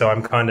English there, so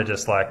I'm kind of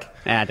just like,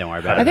 don't worry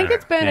about it. I think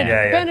it's Bernard.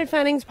 Yeah. Bernard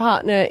Fanning's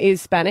partner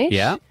is Spanish.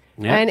 Yeah.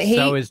 And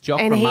so is Jock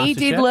and from he MasterChef.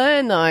 did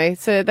learn though,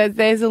 so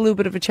there's a little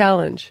bit of a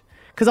challenge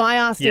because I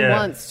asked him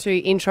once to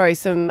intro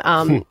some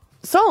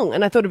song,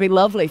 and I thought it'd be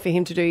lovely for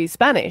him to do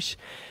Spanish.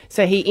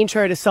 So he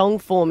introed a song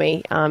for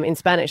me in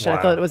Spanish, and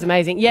I thought it was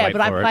amazing. Yeah, Wait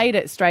but I for it. played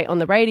it straight on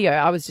the radio.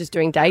 I was just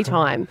doing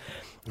daytime.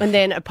 And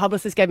then a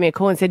publicist gave me a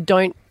call and said,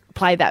 don't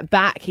play that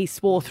back. He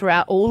swore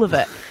throughout all of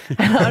it.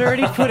 And I'd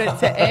already put it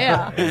to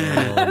air.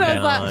 And I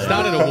was like,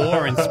 Started a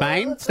war in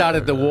Spain.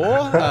 Started the war.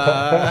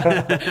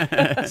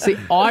 See,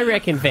 I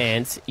reckon,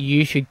 Vance,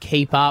 you should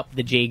keep up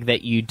the jig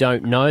that you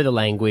don't know the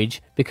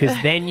language, because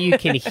then you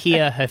can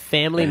hear her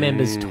family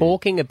members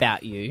talking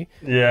about you.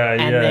 Yeah,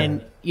 and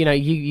then,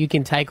 you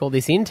can take all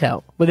this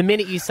intel. Well, the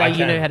minute you say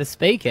you know how to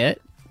speak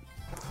it,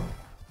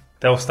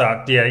 they'll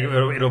start,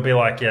 it'll be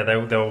like,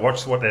 they'll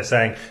watch what they're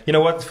saying. You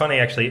know what's funny,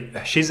 actually?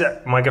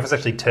 My girlfriend's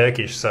actually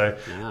Turkish, so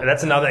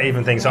that's another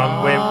even thing.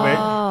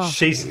 So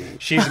she's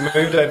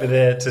moved over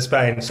there to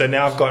Spain. So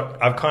now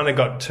I've kind of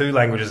got two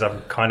languages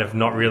I'm kind of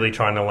not really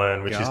trying to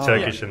learn, which is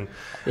Turkish and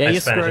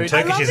Spanish. And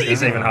Turkish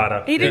is even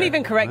harder. he didn't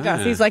even correct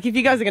us. He's like, if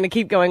you guys are going to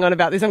keep going on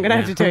about this, I'm going to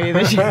have to tell you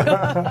this.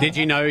 Did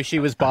you know she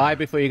was bi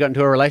before you got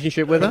into a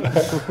relationship with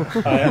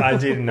her? I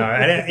didn't know.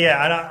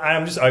 And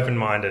I'm just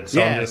open-minded.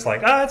 So I'm just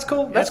like, it's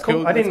cool. That's cool.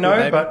 I didn't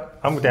know, but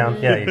I'm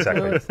down. Yeah,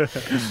 exactly.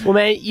 Well,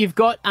 man, you've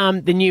got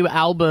the new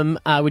album,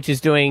 which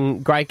is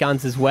doing great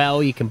guns as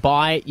well. You can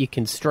buy it, you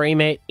can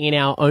stream it in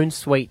our own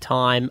sweet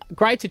time.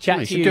 Great to chat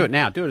You to should do it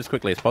now. Do it as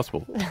quickly as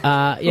possible.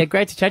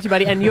 Great to chat to you,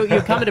 buddy. And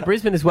you're coming to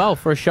Brisbane as well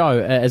for a show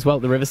as well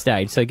at the River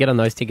Stage. So get on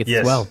those tickets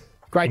as well.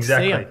 Great to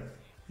see you.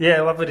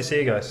 Yeah, lovely to see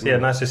you guys. Yeah,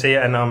 nice to see you.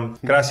 And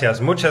gracias.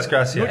 Muchas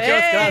gracias.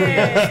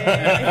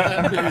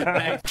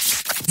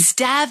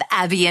 Stab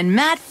Abby and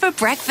Matt for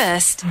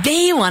breakfast.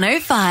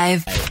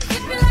 B105.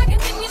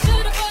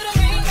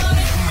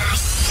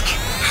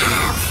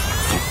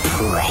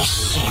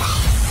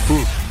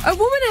 A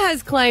woman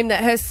has claimed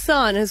that her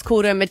son has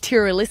called her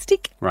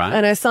materialistic. Right.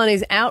 And her son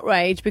is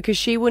outraged because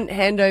she wouldn't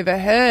hand over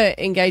her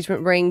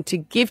engagement ring to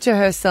give to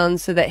her son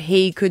so that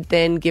he could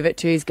then give it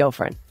to his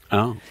girlfriend.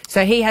 Oh.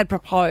 So he had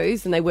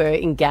proposed and they were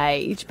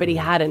engaged, but he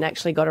hadn't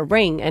actually got a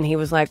ring. And he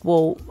was like,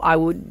 well, I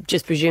would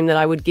just presume that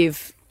I would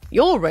give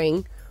your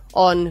ring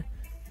on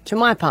to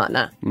my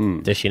partner.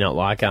 Does she not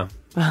like her?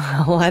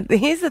 Well,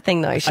 here's the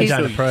thing, though. She's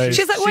don't approve.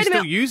 She's like, wait She's a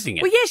minute. still using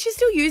it. Well, yeah, she's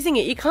still using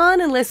it. You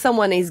can't unless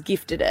someone is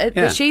gifted it,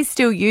 Yeah. but she's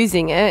still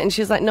using it. And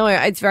she's like, no,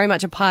 it's very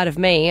much a part of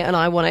me and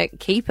I want to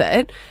keep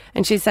it.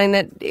 And she's saying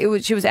that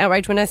she was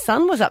outraged when her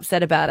son was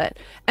upset about it.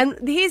 And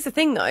here's the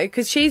thing, though,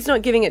 because she's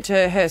not giving it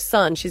to her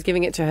son. She's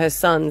giving it to her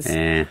son's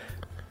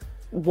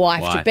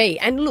wife to be.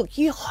 And look,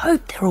 you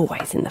hope they're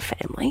always in the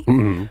family.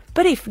 Mm-hmm.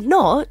 But if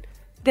not,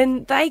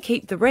 then they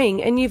keep the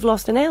ring and you've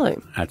lost an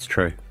heirloom. That's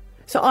true.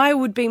 So I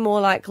would be more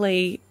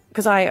likely,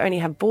 because I only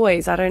have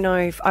boys, I don't know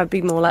if I'd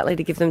be more likely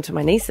to give them to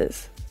my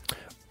nieces.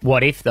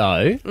 What if,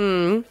 though,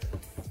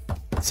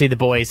 see, the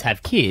boys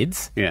have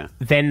kids,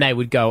 then it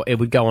would go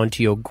on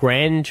to your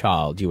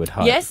grandchild, you would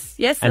hope. Yes,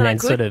 and I then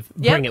could. sort of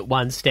bring it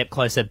one step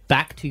closer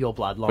back to your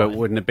bloodline. But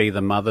wouldn't it be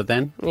the mother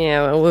then?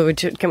 Yeah, well,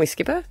 can we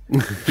skip her?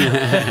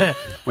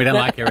 We don't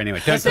like her anyway.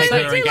 Don't take her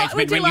engagement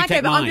We do ring, you like take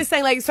her, but mine. I'm just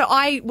saying, like, so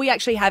we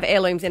actually have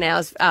heirlooms in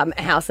our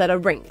house that are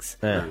rings.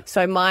 Yeah.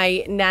 So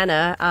my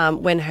nana,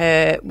 when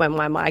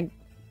my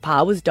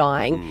pa was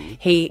dying,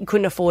 he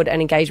couldn't afford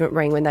an engagement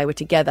ring when they were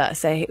together.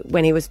 So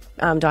when he was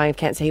dying of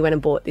cancer, he went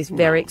and bought this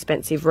very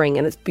expensive ring,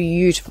 and it's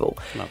beautiful.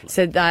 Lovely.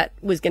 So that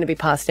was going to be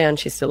passed down.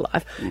 She's still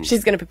alive.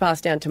 She's going to be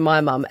passed down to my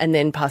mum and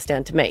then passed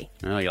down to me.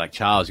 Oh, you're like,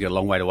 Charles, you got a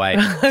long way to wait.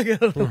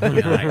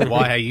 Like,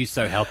 why are you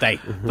so healthy?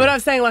 But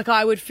I'm saying, like,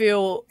 I would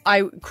feel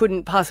I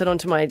couldn't pass it on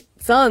to my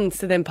sons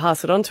to then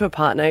pass it on to a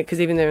partner,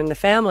 because even though they're in the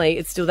family,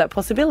 it's still that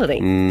possibility.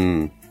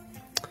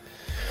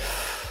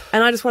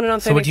 And I just want to know.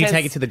 So would you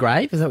take it to the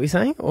grave? Is that what you're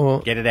saying?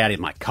 Or Get it out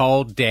in my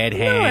cold, dead No,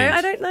 hands.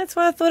 I don't. That's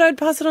why I thought I'd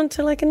pass it on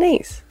to like a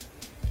niece.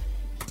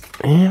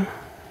 Yeah.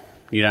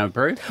 You don't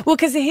approve? Well,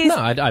 because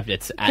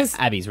it's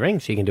Abby's ring.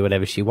 She can do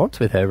whatever she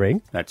wants with her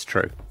ring. That's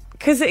true.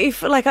 Because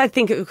if, like, I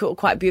think it would be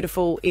quite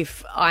beautiful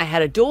if I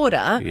had a daughter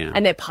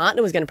and their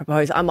partner was going to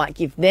propose, I might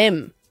give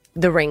them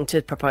the ring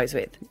to propose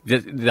with.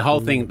 The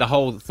whole thing, the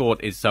whole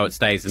thought is so it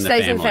stays in the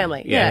family. Stays in the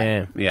family.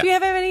 Yeah. Yeah. Do you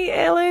have any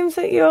heirlooms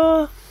that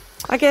you're?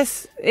 I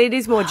guess it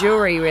is more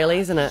jewellery, really,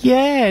 isn't it?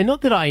 Yeah,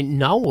 not that I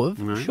know of.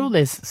 Sure,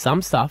 there's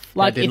some stuff.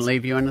 Like, didn't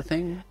leave you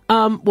anything?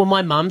 Well,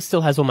 my mum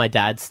still has all my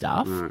dad's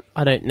stuff.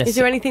 I don't necessarily. Is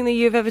there anything that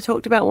you've ever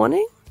talked about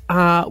wanting?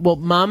 Well,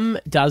 mum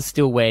does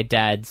still wear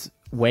dad's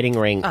wedding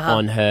ring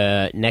on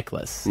her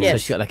necklace. Yes. So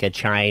she's got like a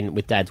chain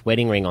with dad's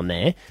wedding ring on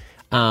there.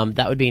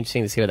 That would be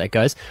interesting to see where that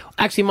goes.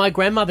 Actually, my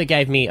grandmother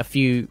gave me a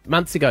few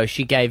months ago,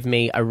 she gave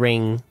me a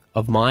ring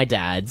of my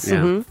dad's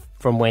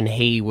from when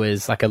he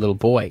was like a little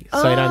boy.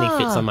 So it only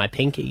fits on my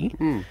pinky.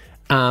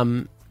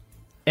 And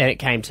it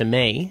came to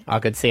me. I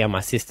could see on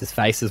my sister's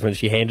faces when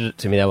she handed it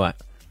to me. They were like,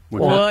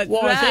 What's why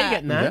is he that?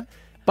 getting that?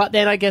 But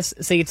then I guess,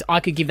 I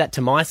could give that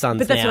to my sons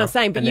But that's now, what I'm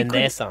saying. But and you then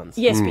could, their sons.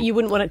 Yes, but you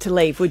wouldn't want it to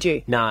leave, would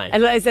you? No.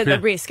 And is that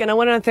the risk? And I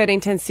want to know 13,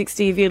 10,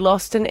 60, have you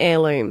lost an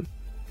heirloom?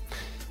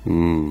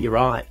 You're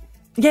right.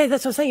 Yeah,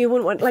 that's what I'm saying. You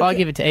wouldn't want... If I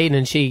give it to Eden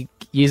and she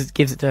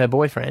gives it to her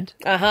boyfriend,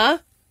 Uh-huh.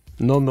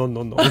 No.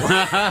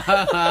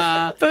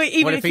 But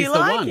even What if if he's you the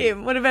like one?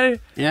 him, what about...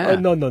 Yeah.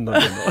 No. No.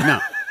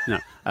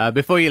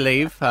 Before you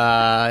leave,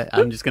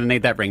 I'm just going to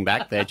need that ring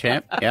back there,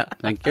 champ. Yeah,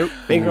 thank you.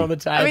 Finger on the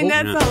table. I mean,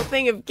 that's the whole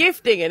thing of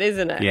gifting it,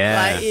 isn't it?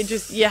 Yeah. Like,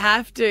 you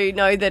have to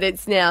know that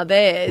it's now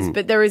theirs,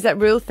 but there is that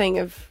real thing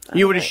of...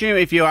 You would assume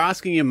if you're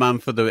asking your mum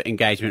for the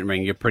engagement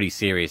ring, you're pretty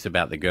serious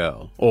about the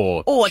girl.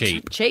 Or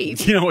cheap.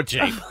 cheap. You know, or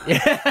cheap.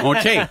 Or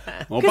cheap.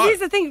 Or Because here's both.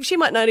 the thing, she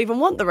might not even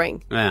want the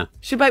ring. Yeah.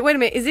 She'll be like, wait a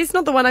minute, is this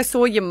not the one I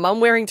saw your mum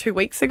wearing 2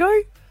 weeks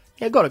ago?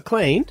 Yeah, got it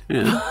cleaned.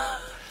 Yeah.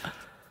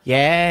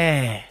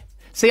 Yeah.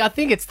 See, I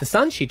think it's the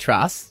son she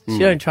trusts. She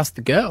don't trust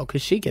the girl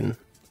because she can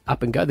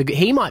up and go.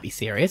 He might be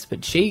serious,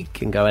 but she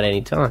can go at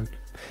any time.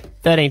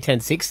 13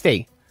 10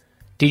 60.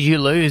 Did you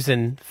lose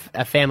a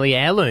family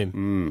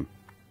heirloom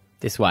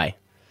this way?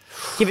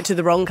 Give it to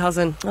the wrong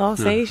cousin. Oh,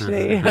 see?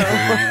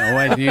 I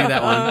always knew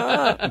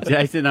that one.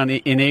 Jason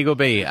in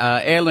Eagleby.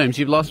 Heirlooms,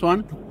 you've lost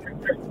one?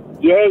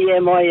 Yeah.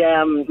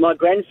 My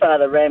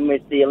grandfather ran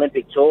with the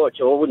Olympic torch,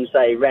 or I wouldn't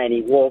say he ran,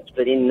 he walked,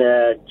 but in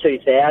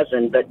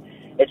 2000. But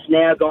it's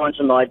now gone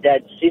to my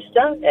dad's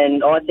sister,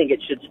 and I think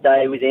it should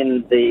stay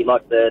within the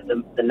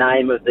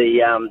name of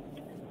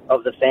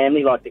the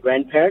family, like the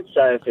grandparents.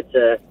 So if it's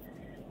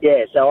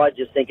so I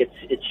just think it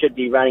should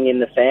be running in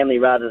the family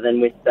rather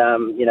than with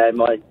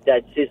my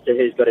dad's sister,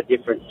 who's got a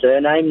different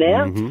surname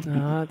now.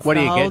 Oh, it's What do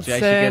the you whole get, Jace?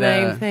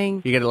 surname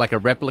thing. You get like a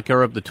replica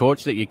of the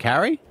torch that you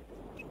carry?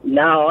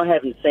 No, I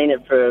haven't seen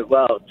it for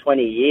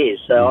 20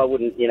 years, so I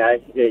wouldn't.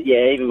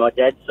 Even my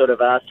dad sort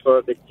of asked for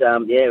it, but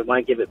it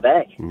won't give it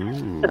back. I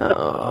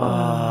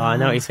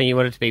know what you're saying. You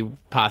want it to be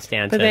passed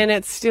down to But then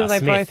it's still, they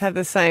Smith. both have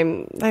the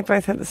same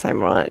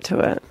right to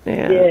it.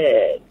 Yeah.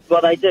 Yeah, well,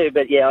 they do,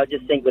 but I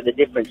just think with a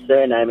different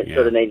surname, it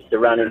sort of needs to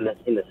run in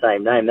the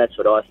same name. That's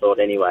what I thought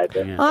anay. But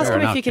Ask him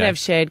if you can have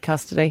shared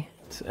custody.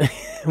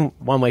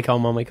 1 week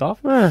on, 1 week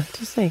off.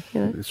 Just see,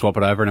 Swap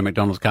it over in a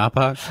McDonald's car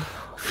park?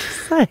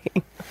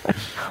 saying.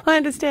 I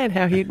understand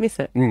how he'd miss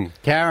it.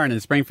 Karen in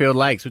Springfield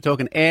Lakes, we're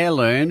talking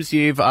heirlooms.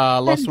 You've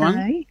lost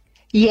one?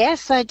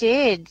 Yes, I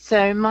did.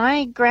 So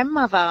my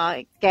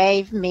grandmother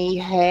gave me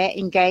her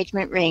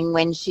engagement ring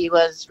when she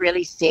was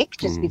really sick,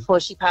 just before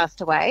she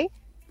passed away.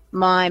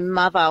 My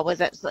mother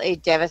was absolutely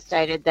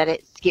devastated that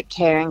it skipped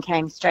her and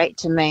came straight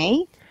to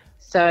me.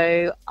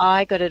 So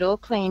I got it all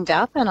cleaned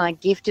up and I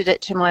gifted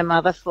it to my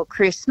mother for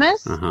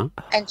Christmas,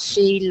 and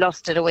she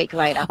lost it a week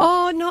later.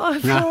 Oh, no.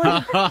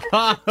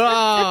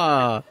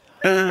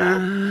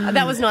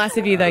 That was nice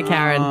of you, though,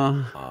 Karen.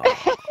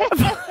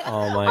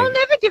 Oh, my. I'll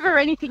never give her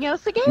anything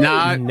else again. No,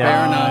 fair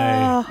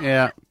enough.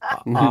 Yeah.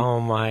 Oh,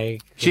 my.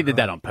 She did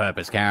that on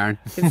purpose, Karen.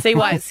 You can see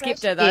why it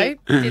skipped her, though,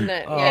 didn't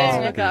it?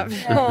 Yeah, look up.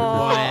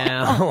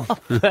 Wow.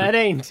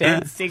 13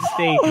 10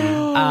 60.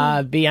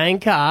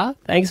 Bianca,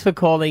 thanks for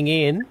calling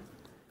in.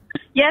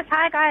 Yes,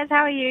 hi guys,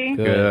 how are you?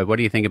 Good. What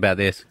do you think about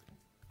this?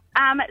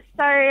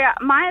 So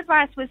my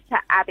advice was to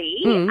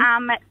Abby.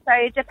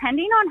 So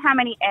depending on how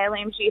many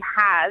heirlooms you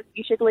have,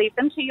 you should leave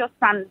them to your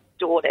son's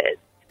daughters.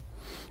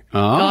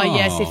 Oh,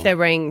 yes, if they're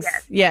rings.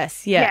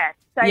 Yes.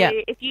 So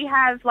if you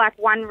have like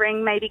one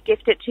ring, maybe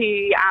gift it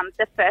to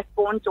the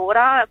firstborn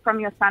daughter from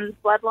your son's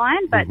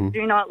bloodline, but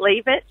do not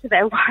leave it to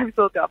their wives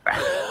or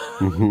girlfriends.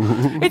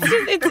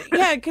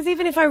 Because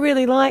even if I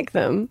really like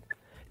them,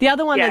 the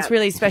other one that's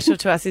really special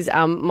to us is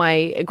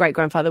my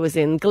great-grandfather was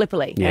in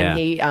Gallipoli and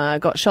he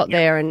got shot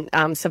there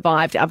and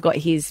survived. I've got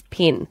his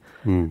pin.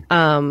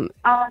 Oh,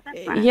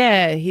 that's nice.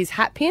 Yeah, his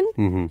hat pin.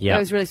 Yeah. That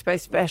was really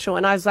special.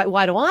 And I was like,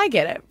 why do I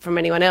get it from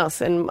anyone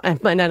else? And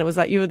my nana was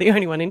like, you were the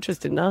only one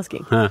interested in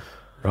asking.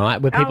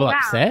 Right. Were people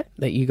upset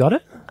that you got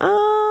it?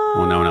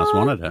 Well, no one else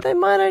wanted it. They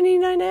might only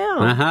know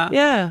now.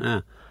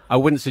 Yeah. I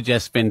wouldn't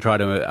suggest Finn try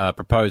to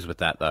propose with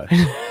that, though.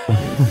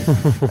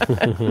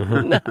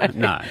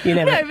 No. You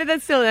never. No, but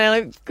that's still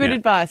good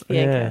advice,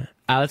 Bianca.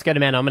 Let's go to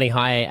Mount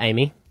Hi,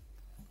 Amy.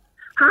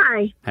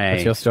 Hi. Hey.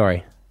 What's your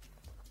story?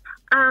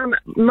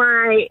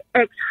 My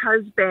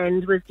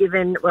ex-husband was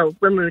given,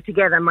 when we were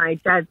together, my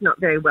dad's not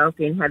very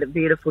wealthy and had a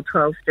beautiful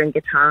 12-string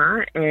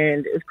guitar,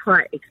 and it was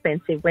quite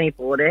expensive when he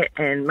bought it,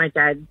 and my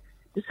dad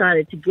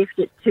decided to gift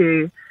it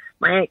to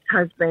my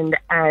ex-husband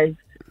as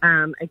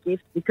a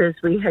gift because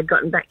we had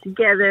gotten back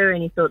together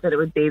and he thought that it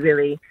would be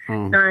really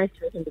nice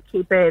for him to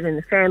keep it in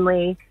the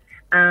family.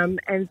 And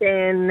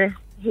then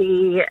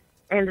he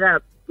ended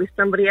up with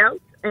somebody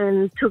else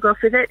and took off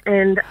with it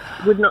and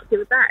would not give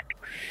it back.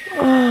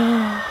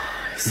 Oh,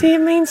 see,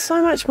 it means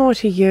so much more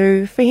to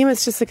you. For him,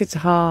 it's just a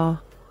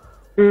guitar.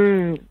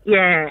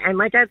 Yeah, and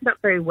my dad's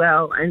not very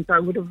well, and so I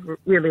would have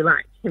really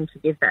liked him to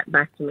give that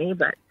back to me.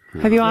 But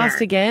have you asked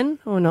again,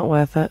 or not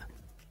worth it?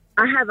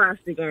 I have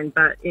asked again,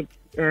 but he's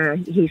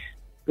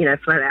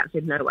flat out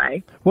said no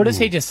way. What does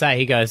he just say?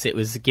 He goes, it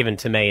was given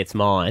to me, it's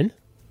mine.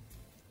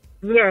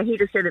 Yeah, he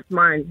just said it's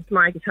mine. It's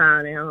my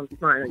guitar now. It's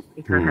mine.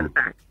 You can't have it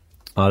back.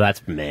 Oh,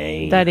 that's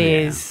me. That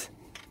is.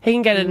 He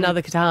can get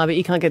another guitar, but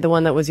you can't get the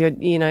one that was your, is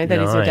your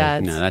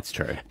dad's. No, that's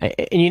true.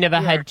 And you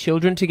never had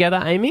children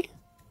together, Amy?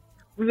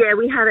 Yeah,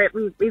 we had it.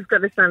 We've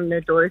got a son and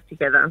a daughter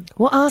together.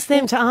 Well, ask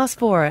them to ask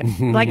for it.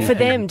 Like for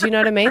them, do you know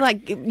what I mean?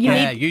 Like you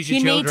use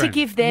your need to children.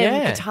 give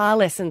them guitar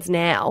lessons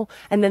now,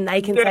 and then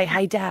they can say,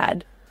 "Hey,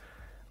 Dad,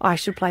 I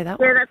should play that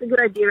Yeah, one." that's a good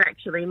idea,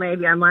 actually.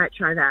 Maybe I might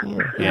try that.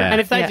 And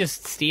if they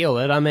just steal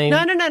it, I mean...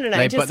 No.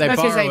 They Just borrow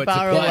because they it to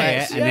borrow play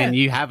it. it, and then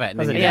you have it, and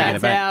then you yeah, get it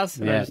it's back.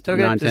 ours. I Yeah, just took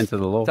it. 9 Just cents of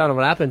the law. Don't know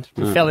what happened.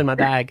 It fell in my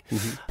bag.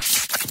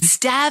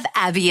 Stab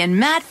Abby and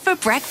Matt for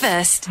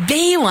breakfast.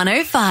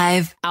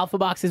 B105. Alpha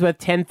Bucks is worth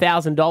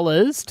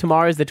 $10,000.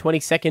 Tomorrow's the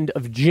 22nd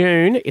of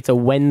June. It's a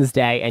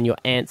Wednesday, and your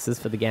answers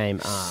for the game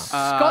are...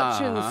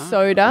 Scotch and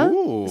soda,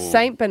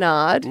 Saint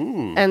Bernard,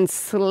 and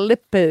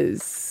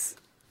slippers.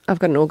 I've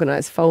got an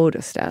organised folder,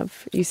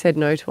 Stav. You said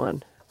no to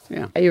one.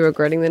 Yeah. Are you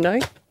regretting the no?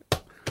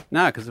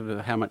 No, because of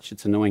how much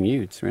it's annoying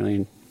you. It's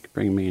really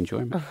bringing me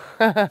enjoyment.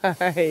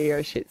 You're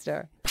a shit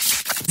star.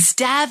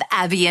 Stab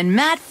Abby and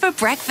Matt for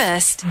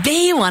breakfast.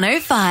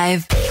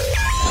 B105.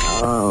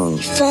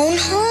 Phone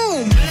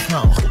home.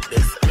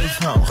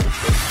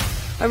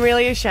 I'm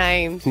really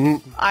ashamed.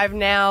 I've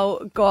now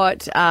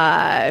got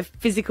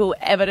physical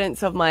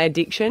evidence of my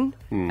addiction,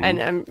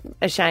 and I'm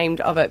ashamed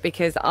of it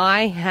because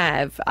I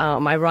have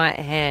my right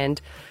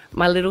hand,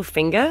 my little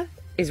finger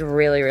is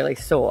really, really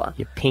sore.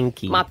 Your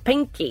pinky. My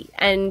pinky.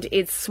 And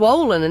it's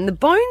swollen, and the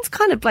bone's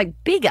kind of like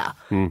bigger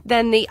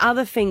than the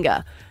other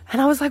finger. And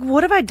I was like,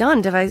 what have I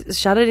done? Did I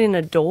shut it in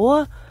a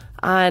door?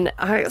 And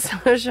I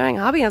was showing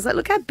hubby, I was like,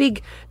 look how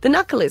big the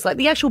knuckle is. Like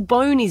the actual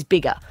bone is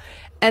bigger.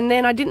 And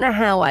then I didn't know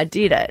how I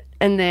did it.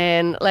 And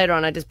then later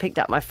on, I just picked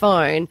up my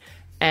phone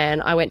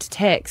and I went to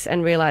text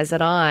and realised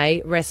that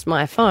I rest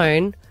my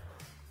phone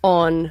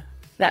on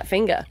that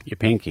finger. Your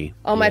pinky.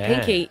 On my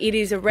pinky. It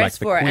is a rest Like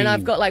the for it. And Queen.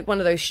 I've got like one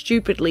of those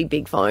stupidly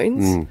big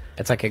phones.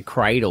 It's like a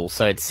cradle,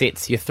 so it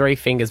sits your 3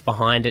 fingers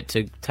behind it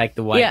to take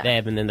the weight Yeah.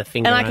 there, and then the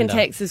finger And I can under.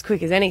 text as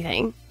quick as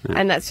anything.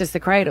 And that's just the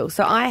cradle.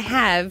 So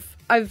I've,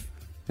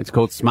 It's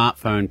called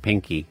smartphone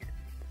pinky.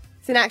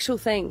 it's an actual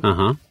thing.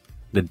 Uh-huh.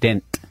 The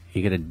dent.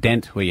 You get a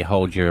dent where you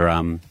hold your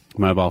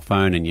mobile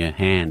phone in your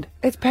hand.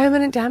 It's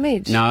permanent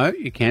damage. No,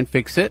 you can't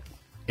fix it.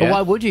 But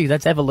why would you?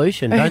 That's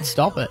evolution. Don't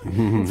stop it.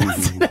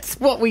 That's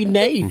what we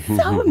need.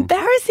 So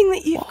embarrassing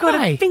that you've got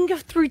Why? a finger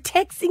through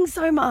texting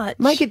so much.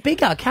 Make it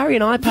bigger. Carry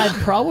an iPad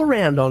Pro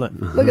around on it.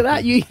 Look at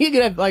that. You're going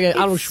to have like an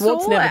Arnold It's sore.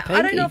 Schwarzenegger pinky.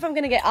 I don't know if I'm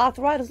going to get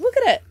arthritis. Look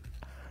at it.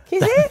 Can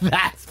you see it?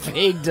 That's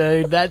big,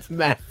 dude. That's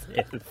massive.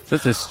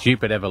 It's a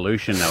stupid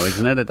evolution, though,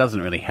 isn't it? It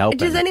doesn't really help.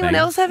 Does anyone anything.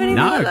 else have anything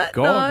no, like that?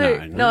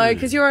 God, No,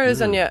 because you're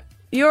always on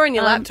you're on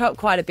your laptop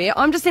quite a bit.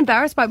 I'm just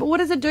embarrassed by it. But what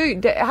does it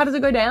do? How does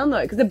it go down,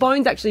 though? Because the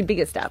bone's actually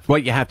bigger stuff. Well,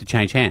 you have to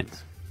change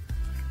hands.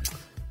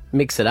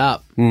 Mix it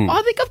up.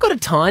 I think I've got a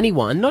tiny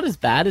one. Not as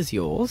bad as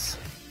yours.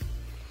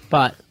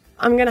 But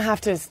I'm going to have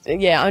to,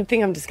 I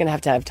think I'm just going to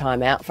have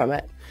time out from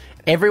it.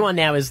 everyone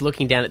now is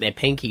looking down at their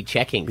pinky,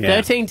 checking. Yeah.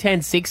 13,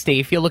 10, 60,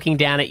 if you're looking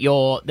down at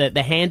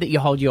the hand that you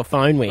hold your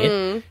phone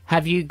with,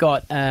 have you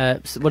got,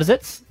 what is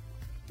it?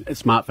 A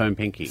smartphone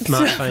pinky.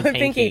 Smartphone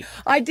pinky.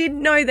 I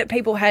didn't know that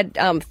people had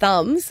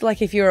thumbs.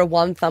 Like if you're a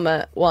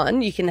one-thumber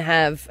one, you can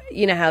have,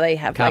 you know how they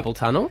have Carpal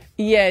tunnel?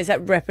 Yeah, is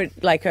that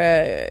like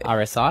a...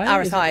 RSI?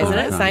 RSI, isn't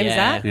it? Same as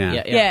that?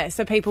 Yeah.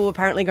 So people were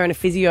apparently going to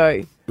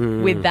physio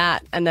with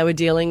that, and they were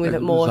dealing with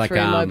it more like,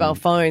 through mobile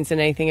phones than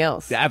anything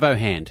else. The Avo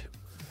hand.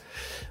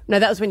 No,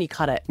 that was when you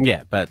cut it.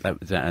 Yeah, but that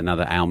was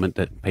another ailment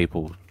that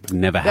people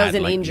never had. That was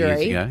an like, injury.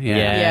 years ago.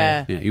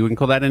 Yeah. You wouldn't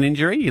call that an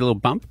injury? Your little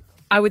bump?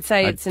 I would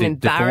say it's an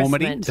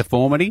embarrassment.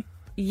 Deformity?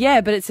 Yeah,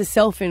 but it's a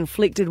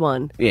self-inflicted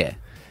one. Yeah.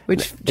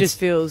 Which just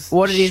feels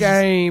what it is.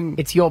 shame.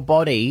 It's your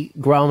body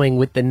growing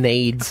with the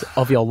needs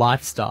of your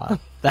lifestyle.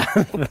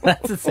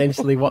 That's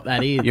essentially what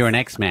that is. You're an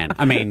X-Man.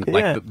 I mean,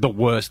 like the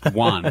worst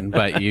one,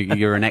 but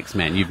you're an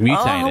X-Man. You've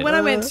mutated. Oh, when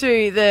I went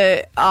to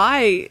the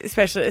eye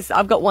specialist,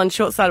 I've got one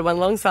short-sighted, one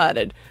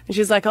long-sighted. And she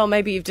was like, oh,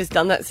 maybe you've just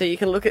done that so you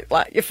can look at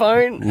like your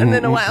phone. And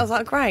then away, I was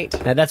like, great.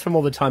 Now, that's from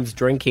all the times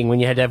drinking when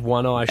you had to have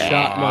one eye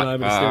shut, one over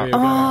the stereo.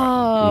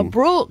 Oh,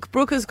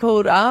 Brooke has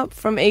called up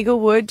from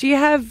Eaglewood. Do you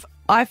have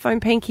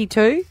iPhone Pinky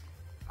too?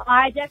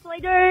 I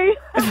definitely do.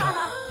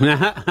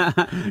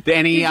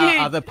 Any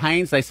other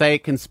pains? They say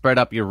it can spread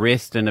up your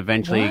wrist and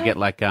eventually you get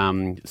like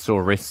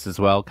sore wrists as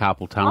well,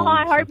 carpal tunnel. Oh,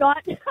 I hope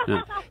not.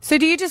 So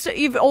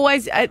you've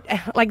always,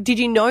 did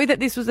you know that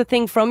this was a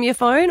thing from your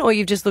phone, or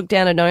you've just looked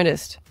down and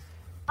noticed?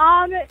 No,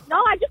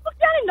 I just looked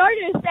down and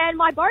noticed, and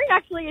my bone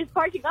actually is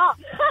poking up.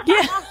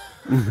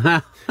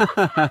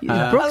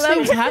 Brooke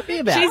seems happy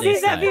about She this.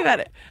 seems happy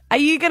about it. Are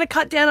you going to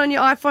cut down on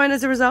your iPhone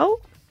as a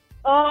result?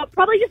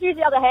 Probably just use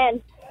the other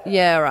hand.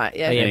 Yeah, right.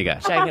 Yeah, There you go.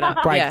 Shake it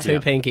up. Break Yeah. two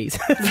pinkies.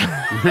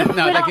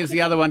 No, that gives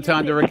the other one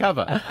time to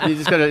recover. You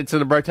just got it's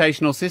a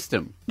rotational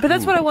system. But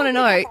that's what I want to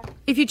know.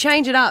 If you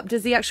change it up,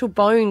 does the actual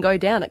bone go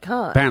down? It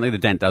can't. Apparently the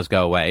dent does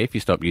go away if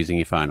you stop using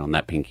your phone on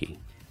that pinky.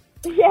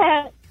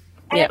 Yeah.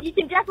 And Yep. you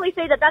can definitely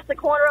see that that's the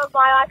corner of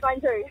my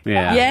iPhone too.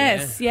 Yeah.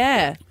 Yes,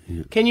 yeah.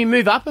 Can you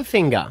move up a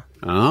finger?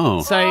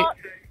 Oh. So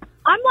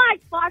I'm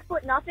like 5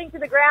 foot nothing to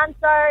the ground,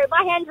 so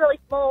my hand's really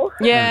small.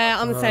 Yeah,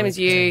 I'm the same as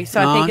you. So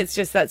I think it's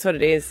just that's what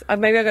it is.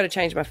 Maybe I've got to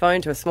change my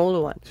phone to a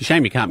smaller one. It's a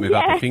shame you can't move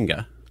up a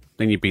finger.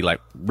 Then you'd be like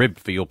ribbed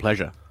for your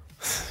pleasure.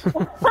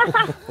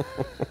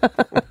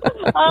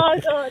 Oh,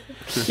 God.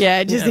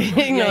 Yeah, just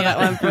ignore that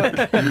one,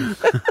 Brooke.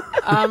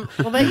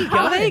 Well, there you go.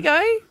 Oh, there you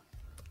go.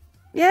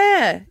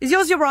 Yeah. Is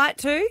yours your right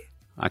too?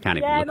 I can't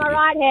even Yeah, look my at you.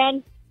 right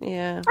hand.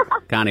 Yeah.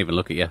 Can't even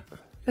look at you.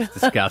 It's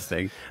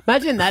disgusting.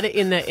 Imagine that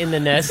in the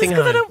nursing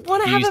Because I home. don't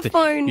want to have a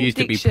phone You used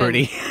to be addiction.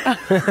 pretty.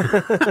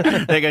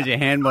 There goes your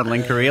hand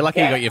modelling career.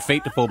 Lucky you got your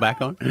feet to fall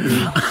back on.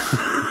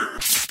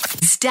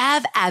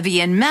 Stab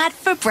Abby and Matt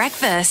for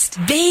breakfast.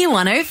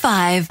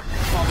 B105.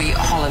 Bobby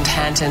Holland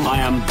Hanton. I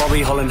am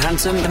Bobby Holland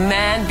Hanton. The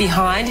man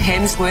behind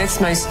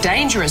Hemsworth's most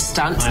dangerous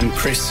stunt. I'm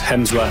Chris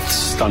Hemsworth's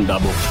stunt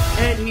double.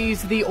 And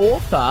he's the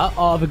author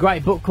of a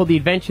great book called The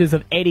Adventures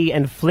of Eddie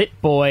and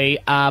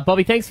Flitboy.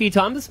 Bobby, thanks for your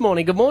time this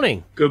morning. Good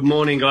morning. Good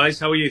morning, guys.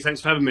 How are you?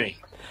 Thanks for having me.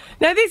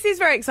 Now, this is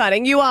very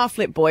exciting. You are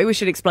Flitboy. We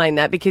should explain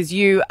that because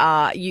you've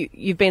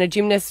been a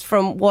gymnast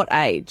from what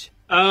age?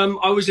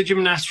 I was a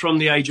gymnast from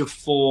the age of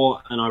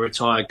 4, and I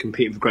retired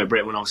competing for Great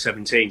Britain when I was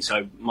 17.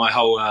 So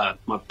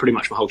pretty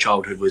much my whole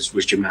childhood was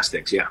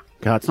gymnastics. Yeah.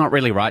 God, it's not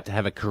really right to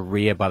have a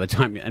career by the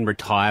time and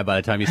retire by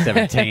the time you're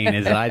 17.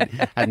 Is it?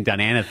 I hadn't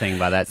done anything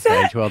by that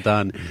stage. Well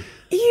done.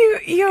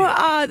 You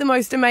are the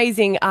most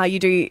amazing. You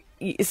do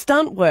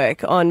stunt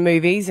work on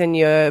movies and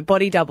your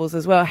body doubles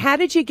as well. How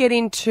did you get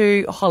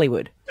into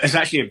Hollywood? It's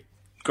actually a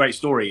great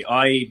story.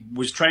 I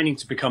was training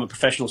to become a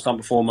professional stunt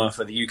performer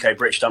for the UK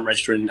British Stunt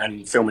Register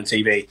and Film and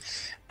TV,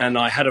 and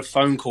I had a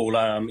phone call.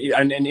 And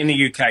in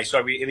the UK,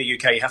 in the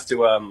UK, you have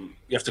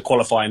to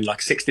qualify in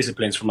like 6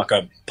 disciplines from like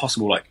a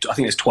possible I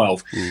think it's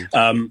 12.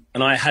 And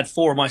I had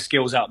 4 of my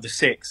skills out of the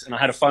 6, and I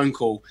had a phone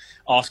call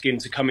asking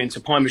to come into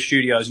Pimer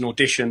Studios and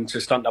audition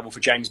to stunt double for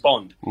James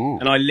Bond.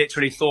 And I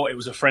literally thought it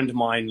was a friend of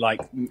mine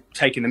like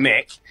taking the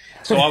mick.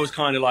 So I was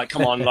kind of like,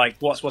 come on, like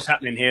what's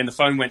happening here? And the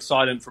phone went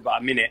silent for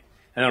about a minute.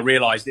 And I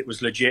realised it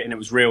was legit and it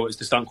was real. It was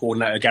the stunt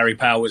coordinator, Gary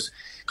Powell, was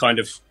kind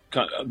of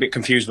a bit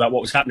confused about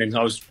what was happening.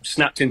 I was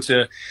snapped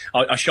into...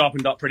 I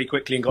sharpened up pretty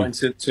quickly and got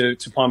into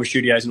Pimer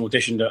Studios and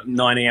auditioned at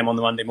 9 a.m. on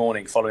the Monday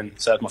morning following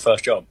my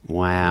first job.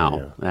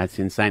 Wow, that's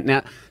insane.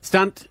 Now,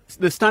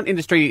 the stunt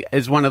industry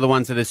is one of the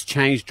ones that has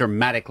changed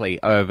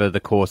dramatically over the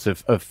course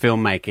of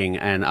filmmaking.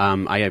 And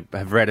I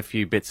have read a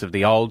few bits of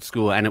the old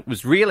school, and it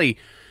was really...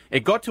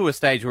 It got to a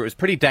stage where it was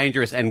pretty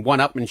dangerous and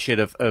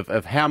one-upmanship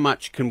of how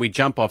much can we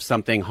jump off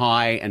something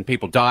high and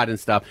people died and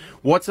stuff.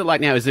 What's it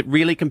like now? Is it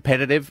really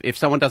competitive? If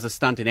someone does a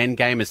stunt in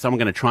Endgame, is someone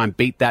going to try and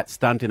beat that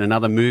stunt in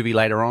another movie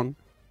later on?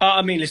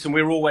 I mean, listen,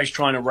 we're always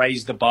trying to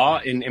raise the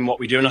bar in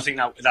what we do, and I think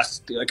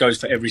that goes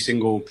for every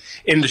single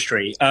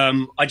industry.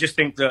 I just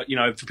think that,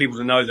 for people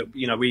to know that,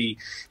 we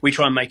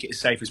try and make it as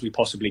safe as we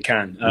possibly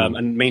can.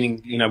 And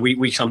meaning,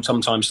 we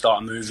sometimes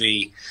start a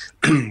movie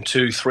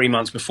 2-3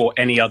 months before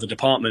any other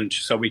department,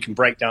 so we can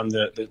break down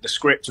the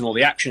script and all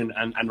the action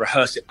and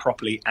rehearse it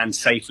properly and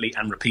safely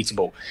and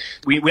repeatable.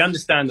 We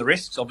understand the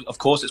risks, of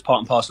course, it's part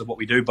and parcel of what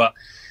we do, but,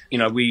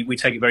 we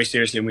take it very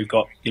seriously, and we've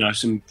got,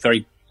 some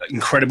very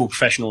incredible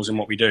professionals in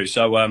what we do.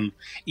 So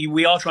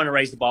we are trying to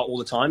raise the bar all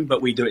the time, but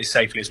we do it as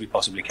safely as we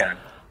possibly can.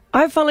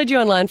 I've followed you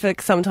online for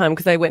some time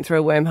because I went through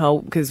a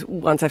wormhole because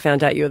once I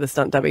found out you were the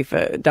stunt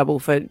double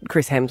for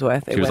Chris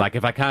Hemsworth. She was like,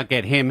 if I can't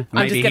get him,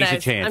 maybe he's a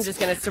chance. I'm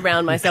just going to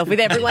surround myself with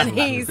everyone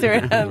he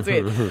surrounds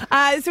with.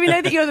 So we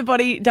know that you're the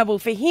body double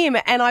for him,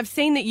 and I've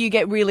seen that you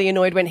get really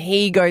annoyed when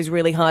he goes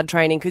really hard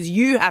training because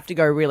you have to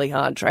go really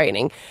hard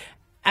training.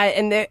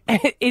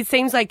 It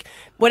seems like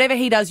whatever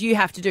he does, you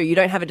have to do. You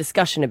don't have a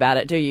discussion about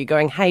it, do you?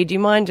 Going, hey, do you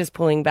mind just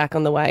pulling back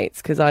on the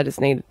weights because I just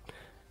need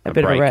a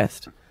bit break. of a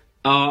rest.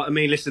 I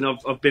mean, listen,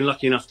 I've been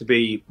lucky enough to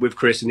be with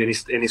Chris and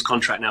in his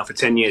contract now for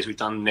 10 years. We've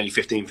done nearly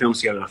 15 films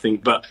together, I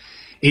think. But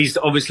he's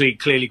obviously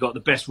clearly got the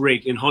best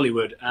rig in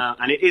Hollywood.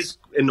 And it is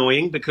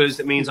annoying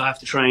because it means I have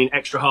to train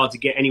extra hard to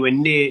get anywhere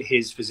near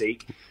his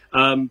physique.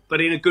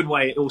 But in a good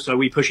way, also,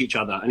 we push each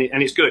other. And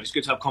it's good. It's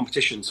good to have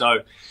competition.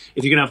 So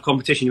if you're going to have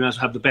competition, you must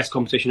have the best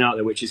competition out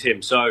there, which is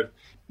him. So,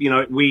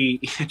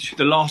 the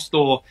last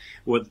Thor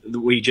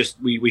we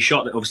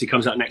shot that obviously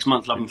comes out next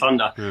month, Love and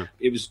Thunder. Yeah.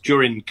 It was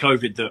during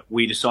COVID that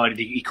we decided,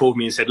 he called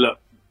me and said, look,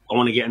 I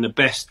want to get in the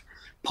best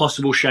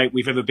possible shape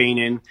we've ever been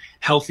in,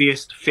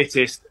 healthiest,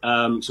 fittest,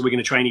 so we're going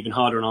to train even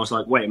harder. And I was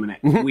like, wait a minute,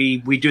 we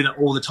do that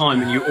all the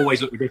time and you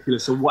always look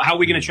ridiculous, so how are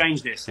we going to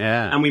change this?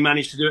 And we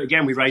managed to do it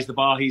again. We raised the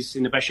bar. He's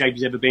in the best shape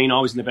he's ever been.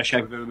 I was in the best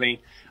shape I've ever been,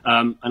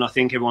 and I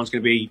think everyone's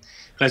going to be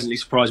pleasantly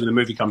surprised when the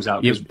movie comes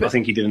out because I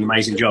think he did an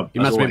amazing job.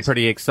 You must have been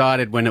pretty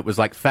excited when it was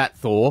like Fat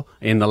Thor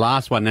in the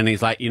last one, and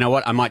he's like, you know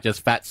what, I might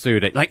just fat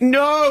suit it. Like,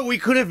 no, we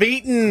could have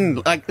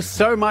eaten like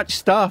so much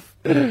stuff.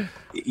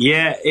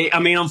 Yeah, I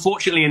mean,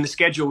 unfortunately, in the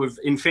schedule with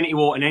Infinity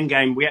War and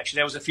Endgame,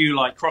 there was a few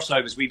like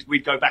crossovers.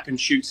 We'd go back and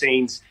shoot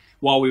scenes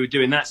while we were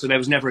doing that, so there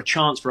was never a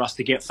chance for us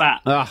to get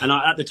fat. And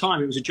at the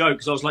time, it was a joke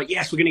because I was like,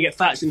 yes, we're going to get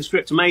fat. It's in the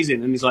script,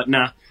 amazing. And he's like,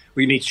 nah,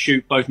 we need to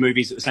shoot both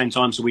movies at the same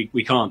time, so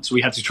we can't. So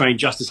we had to train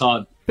just as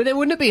hard. But then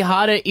wouldn't it be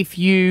harder if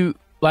you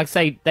like,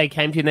 say they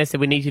came to you and they said,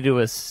 we need to do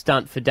a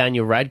stunt for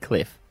Daniel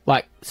Radcliffe.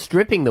 Like,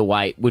 stripping the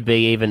weight would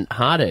be even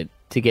harder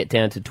to get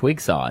down to twig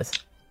size.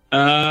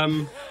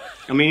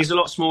 I mean, he's a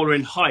lot smaller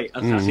in height,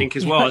 I think,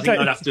 as well. I think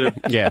I'd have to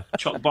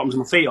chop the bottoms of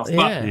my feet off.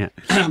 But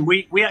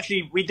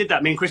we did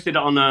that. Me and Chris did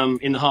that on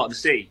In the Heart of the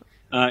Sea.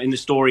 In the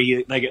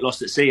story, they get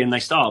lost at sea and they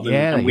starve.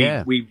 And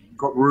we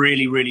got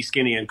really, really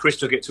skinny. And Chris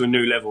took it to a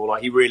new level.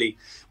 Like, he really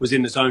was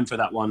in the zone for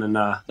that one. And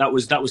that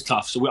was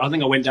tough. So I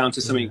think I went down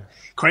to something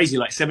crazy,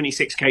 like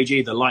 76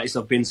 kg, the lightest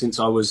I've been since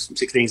I was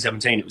 16,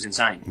 17. It was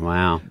insane.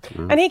 Wow.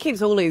 And he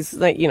keeps all his,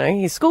 like, you know,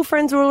 his school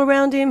friends are all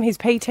around him, his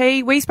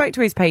PT. We spoke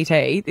to his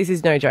PT. This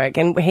is no joke.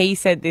 And he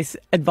said this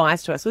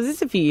advice to us. Was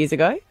this a few years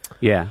ago?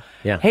 Yeah.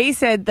 He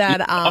said that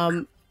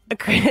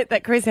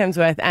that Chris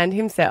Hemsworth and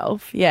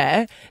himself,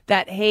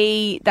 that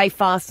they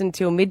fast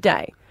until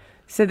midday.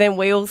 So then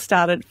we all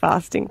started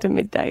fasting to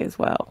midday as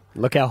well.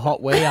 Look how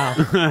hot we are.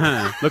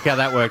 Look how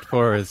that worked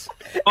for us,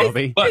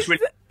 Bobby. Is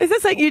that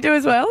something you do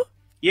as well?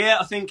 Yeah,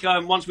 I think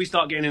once we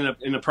start getting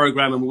in a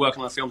program and we're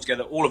working on a film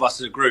together, all of us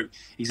as a group,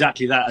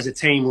 exactly that. As a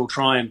team, we'll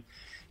try and,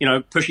 you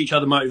know, push each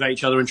other, motivate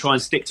each other, and try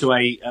and stick to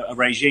a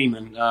regime.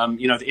 And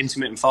you know, the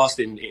intermittent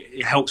fasting,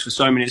 it helps for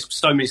so many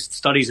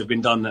studies have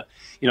been done that,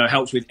 you know, it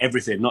helps with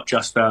everything, not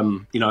just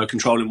you know,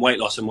 controlling weight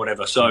loss and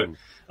whatever. So.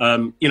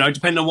 You know,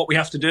 depending on what we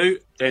have to do,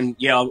 then,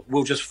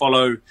 we'll just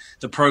follow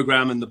the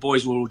program and the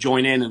boys will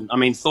join in. And, I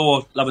mean,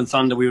 Thor, Love and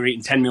Thunder, we were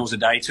eating 10 meals a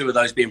day, 2 of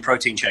those being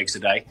protein shakes a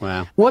day.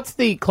 Wow. What's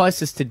the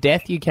closest to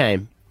death you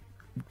came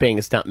being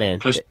a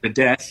stuntman? Close to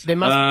death? There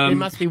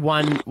must be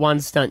one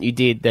stunt you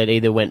did that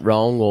either went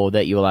wrong or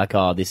that you were like,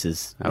 oh, this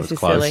is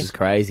close. This is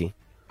crazy.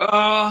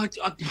 I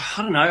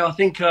don't know. I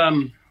think...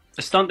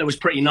 a stunt that was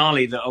pretty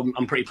gnarly that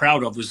I'm pretty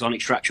proud of was on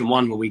Extraction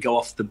 1, where we go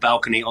off the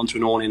balcony onto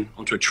an awning,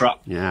 onto a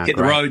truck, hit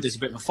the road, there's a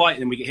bit of a fight,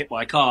 and then we get hit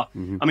by a car.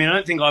 I mean, I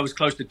don't think I was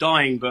close to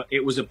dying, but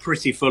it was a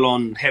pretty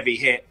full-on heavy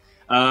hit.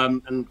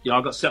 And you know,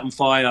 I got set on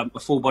fire, a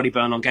full body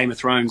burn on Game of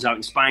Thrones out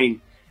in Spain.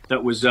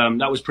 That was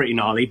pretty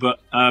gnarly, but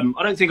I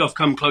don't think I've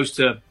come close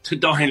to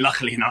dying,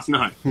 luckily enough,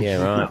 no. Yeah,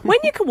 right. No. When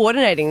you're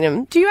coordinating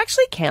them, do you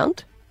actually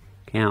count?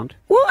 Count?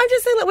 Well, I'm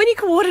just saying, like, when you're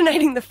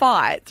coordinating the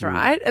fights,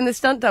 right, and the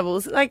stunt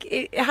doubles, like,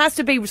 it has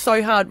to be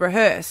so hard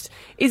rehearsed.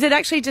 Is it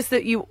actually just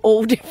that you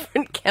all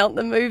different count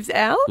the moves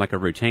out? Like a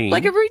routine.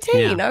 Like a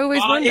routine. I always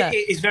wonder.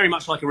 It's very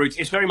much like a routine.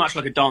 It's very much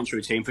like a dance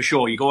routine, for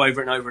sure. You go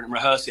over it and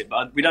rehearse it,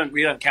 but we don't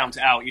count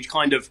it out. You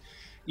kind of...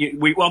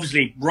 we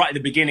obviously, right at the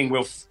beginning,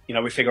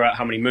 we figure out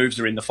how many moves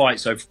are in the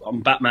fight. So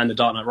on Batman: The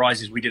Dark Knight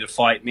Rises, we did a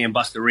fight. Me and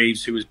Buster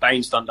Reeves, who was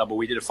Bane's stunt double,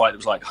 we did a fight that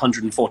was like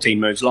 114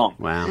 moves long.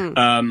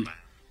 Wow.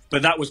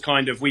 But that was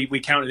kind of,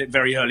 we counted it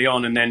very early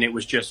on, and then it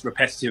was just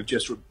repetitive,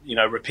 you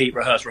know, repeat,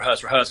 rehearse,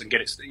 and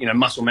get it, you know,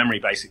 muscle memory,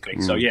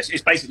 basically. So, yes,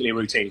 it's basically a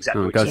routine,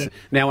 exactly. Because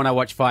now when I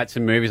watch fights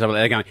and movies,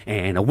 they're going,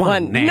 and a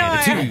 1, and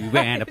a 2,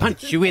 and a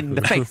punch you in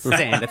the face,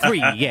 and a 3,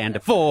 and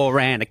a 4,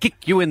 and a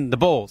kick you in the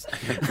balls.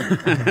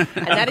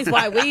 And that is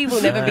why we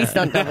will never be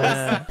stunt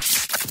doubles.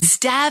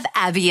 Stab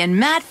Abby and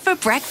Matt for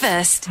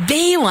breakfast.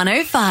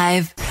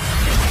 B105.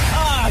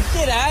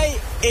 G'day.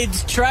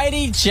 It's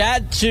Tradie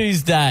Chat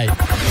Tuesday.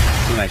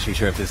 I'm not actually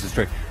sure if this is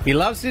true. He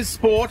loves his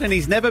sport and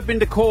he's never been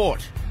to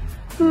court.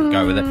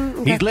 Go with it.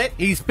 Okay. He's lit,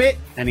 he's fit,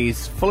 and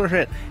he's full of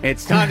shit.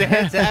 It's time to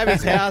head to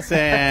Abby's house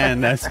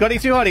and Scotty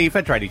Too Hotty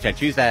for Tradie Chat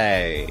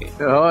Tuesday.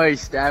 Hi,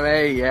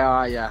 Stabby. How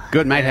are you?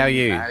 Good, mate. How are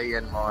you? Maddie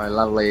and my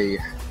lovely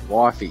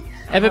wifey.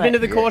 Ever been to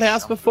the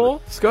courthouse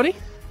before, Scotty?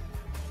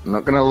 I'm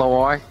not going to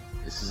lie.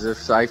 This is a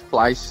safe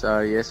place,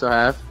 so yes, I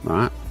have. All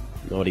right.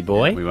 Naughty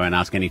boy. Yeah, we won't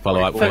ask any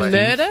follow-up For questions.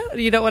 murder?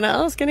 You don't want to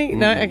ask any?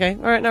 No? Okay.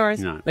 All right, no worries.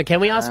 No. Now, can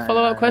we ask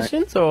follow-up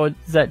questions, or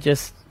is that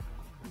just...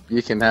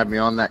 You can have me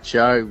on that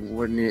show,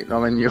 wouldn't you?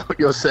 I mean,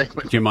 your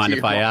segment. Do you mind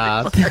if I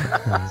ask?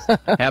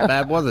 How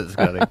bad was it,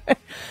 Scotty?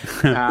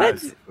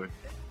 It's good.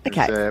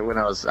 Okay. When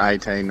I was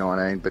 18,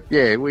 19. But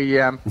yeah, we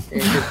did a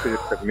bit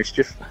of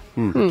mischief.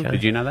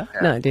 Did you know that?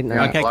 No, I didn't know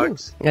that. Okay, cool.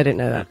 I didn't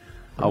know that.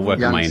 I'll work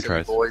on my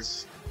intros.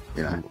 Boys,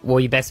 you know. Wore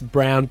your best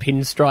brown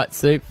pinstripe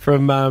suit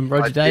from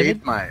Roger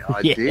David?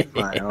 I did,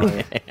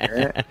 mate.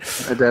 Yeah.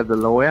 I'd have the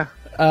lawyer.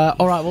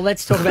 All right, well,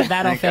 let's talk about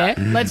that off air.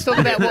 Let's talk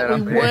about what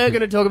we were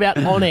going to talk about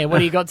on air. What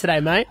do you got today,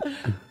 mate?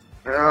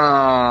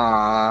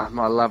 Ah,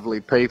 my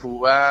lovely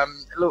people.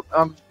 Look,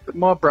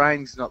 my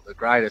brain's not the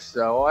greatest,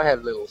 so I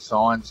have little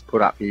signs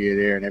put up here,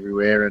 there, and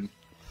everywhere, and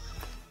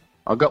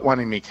I got one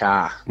in my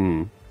car.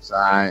 So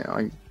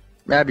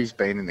Abby's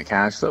been in the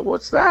car. She's like,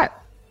 "What's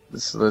that?"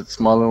 It's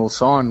my little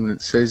sign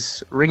that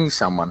says "Ring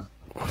someone."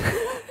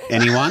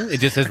 Anyone? It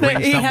just says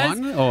ring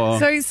someone? Or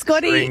So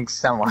Scotty Ring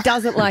someone.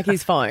 doesn't like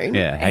his phone.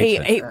 Yeah,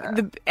 hates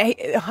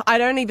I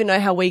don't even know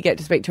how we get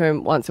to speak to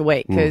him once a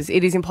week because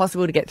it is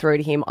impossible to get through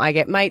to him. I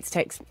get mates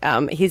text,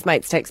 his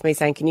mates text me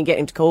saying, "Can you get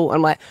him to call?"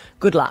 I'm like,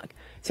 "Good luck."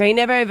 So he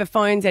never ever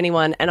phones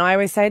anyone, and I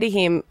always say to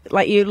him,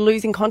 like, you're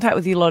losing contact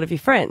with a lot of your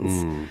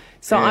friends.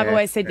 So I've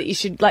always said that you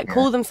should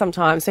call them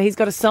sometimes. So he's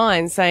got a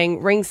sign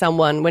saying "Ring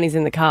someone" when he's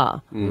in the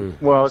car.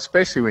 Well,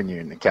 especially when you're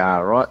in the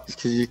car, right?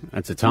 Because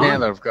that's a time. Now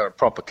that I've got a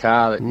proper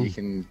car that you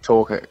can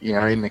talk,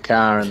 in the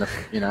car, and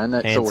and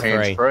that's all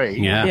hands free.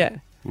 Yeah.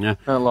 Yeah.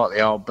 Not like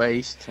the old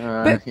beast. You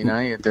know,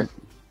 you had to sit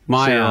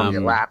on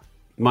your lap.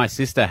 My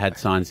sister had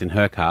signs in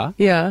her car.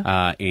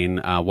 Yeah. In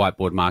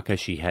whiteboard marker,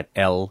 she had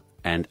L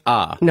and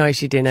R. No,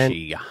 she didn't.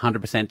 She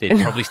 100% did.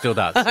 Probably still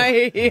does.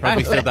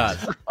 Probably still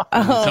does.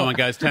 Oh. Someone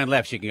goes, turn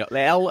left, she can go,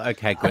 L,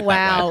 okay, good.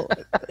 Wow.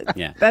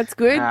 Yeah. That's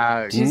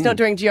good. She's not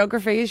doing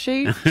geography, is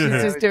she? She's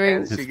just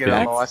doing... She get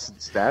a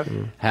license,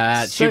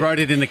 Dad. She wrote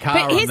it in the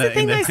car. But here's the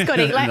thing though,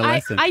 Scotty.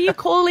 Like, are you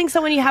calling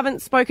someone you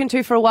haven't spoken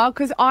to for a while?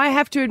 Because I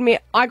have to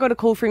admit, I got a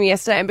call from you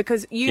yesterday, and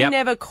because you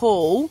never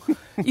call,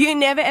 you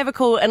never ever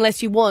call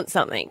unless you want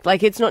something.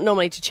 Like, it's not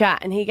normally to chat.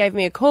 And he gave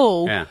me a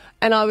call,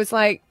 and I was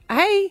like,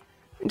 hey,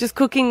 I'm just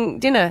cooking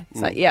dinner. It's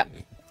like, Yeah,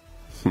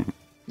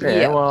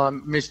 well, I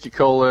missed your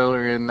call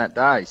earlier in that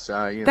day,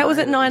 so... You That know, was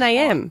at 9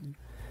 a.m.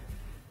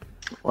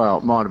 Well,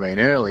 it might have been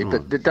early,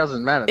 but it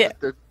doesn't matter.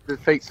 That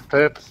defeats the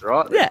purpose,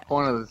 right? Yeah. The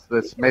point of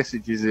this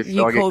message is if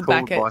You I get called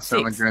called back by at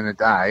someone 6. during the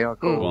day, I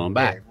call Well, I'm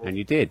back, and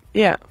you did.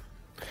 Yeah.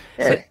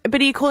 Yeah. So, but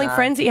are you calling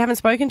friends that you haven't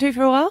spoken to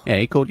for a while? Yeah,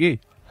 he called you.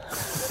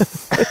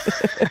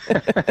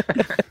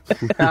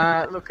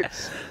 Look,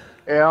 it's...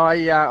 Yeah,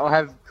 I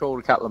have called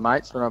a couple of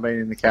mates when I've been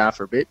in the car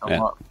for a bit. I'm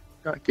like,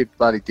 don't give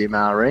bloody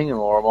Dimo a ring,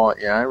 or I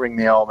might, ring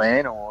the old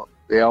man or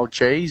the old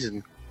cheese.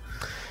 And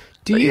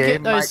Do you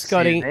get those,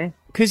 Scotty?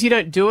 Because you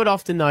don't do it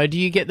often, though. Do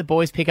you get the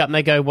boys pick up and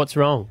they go, "What's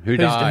wrong?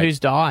 Who's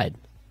died?"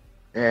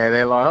 Yeah,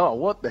 they're like, "Oh,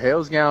 what the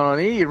hell's going on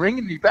here? You're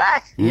ringing me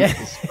back." Yeah.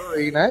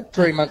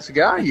 3 months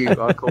ago,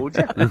 I called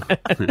you.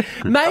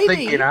 I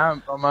think,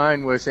 I'm my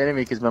own worst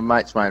enemy because my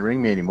mates won't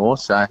ring me anymore.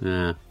 So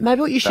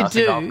Maybe what you so I should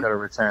think do... I've got to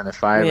return the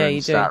favour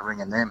and start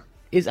ringing them.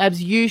 Is,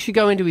 Abs, you should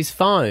go into his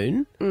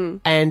phone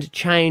and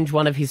change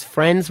one of his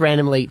friends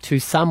randomly to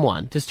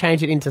someone. Just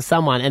change it into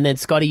someone. And then,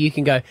 Scotty, you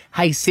can go,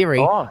 "Hey, Siri,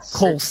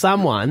 call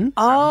someone."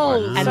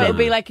 Oh, and so it'll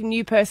be like a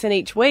new person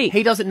each week.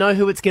 He doesn't know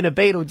who it's going to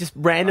be. It'll just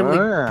randomly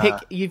pick.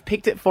 You've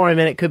picked it for him,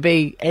 and it could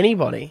be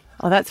anybody.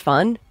 Oh, that's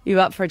fun. You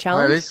up for a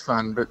challenge? It is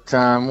fun, but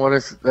what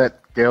if that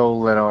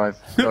girl that I've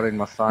got in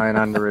my phone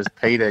under as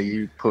Peter,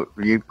 you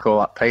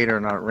call up Peter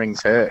and it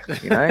rings her,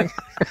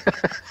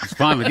 It's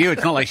fine with you.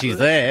 It's not like she's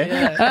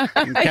there.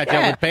 You can catch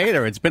up with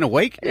Peter. It's been a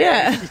week.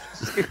 Yeah,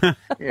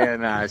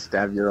 no,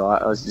 Stab, you're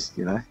right. I was just,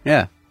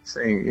 Yeah.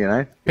 seeing,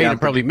 Peter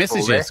probably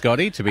misses you,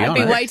 Scotty, to be It'd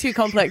honest. be way too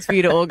complex for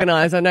you to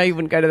organise. I know you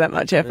wouldn't go to that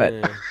much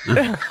effort.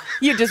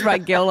 You'd just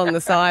write girl on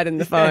the side in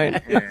the phone.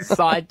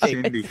 Side chick.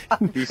 Cindy.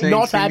 You seen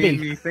Not Cindy,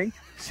 Abby. you think?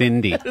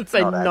 Cindy. I'd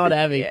say not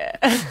Abby.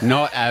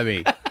 Not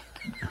Abby.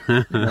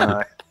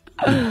 No.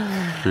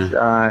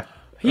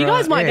 You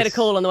guys might get a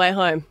call on the way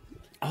home.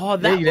 Oh,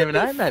 that you would never be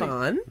know,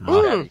 Maddie.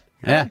 fun.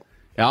 Yeah.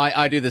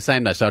 I do the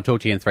same, though, so I'll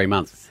talk to you in 3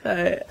 months.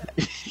 They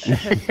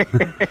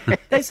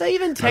say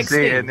even I'll see you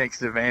texting. at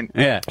next event.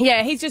 Yeah.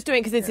 Yeah, he's just doing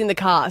it because it's in the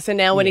car. So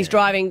now when he's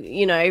driving,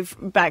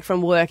 back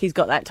from work, he's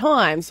got that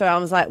time. So I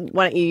was like,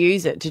 why don't you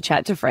use it to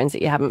chat to friends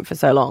that you haven't for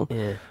so long?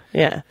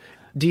 Yeah.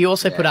 Do you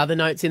also put other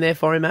notes in there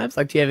for him, Abs?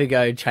 Like, do you ever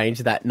go change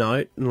that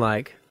note and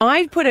like...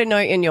 I put a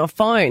note in your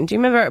phone. Do you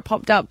remember it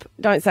popped up?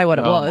 Don't say what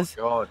it was.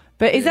 Oh, my God.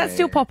 But is that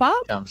still pop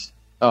up?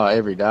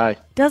 Every day.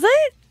 Does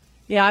it?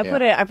 Yeah,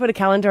 I put a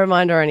calendar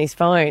reminder on his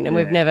phone, and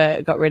we've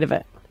never got rid of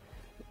it.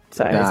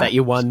 So Is that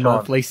your one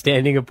monthly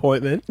standing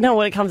appointment? No,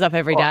 well, it comes up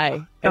every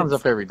day. It comes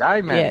up every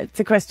day, man. Yeah, it's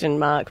a question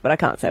mark, but I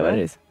can't say what it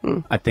is.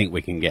 I think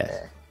we can guess.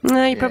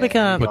 No, you probably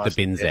can't. Put the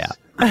bins out.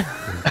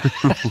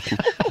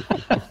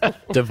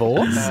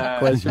 Divorce?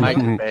 Make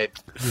the bed.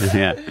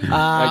 Yeah.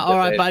 All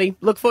right, bed. buddy.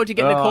 Look forward to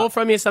getting a All call right.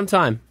 from you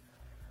sometime.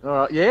 All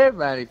right, yeah,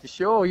 matey, for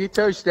sure. You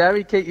too,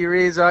 Stabby. Keep your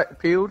ears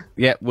peeled.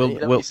 Yeah, Is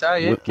that what you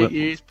say, keep your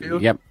ears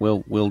peeled. Yep,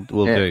 we'll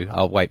do.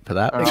 I'll wait for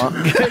that. All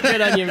right.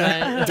 Good on you,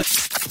 mate.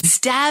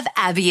 Stab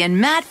Abby and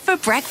Matt for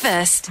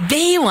breakfast.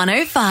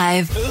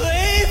 B105.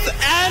 Leave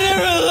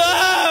Anna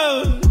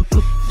alone!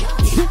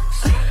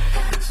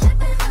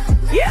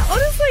 Yeah,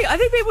 honestly, I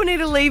think people need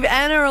to leave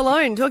Anna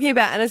alone. Talking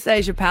about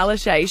Anastasia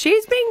Palaszczuk,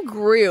 she's been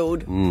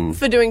grilled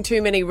for doing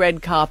too many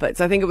red carpets.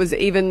 I think it was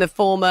even the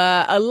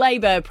former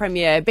Labour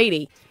Premier,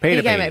 Beattie.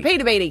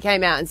 Peter Beattie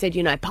came out and said,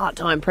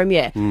 part-time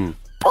Premier.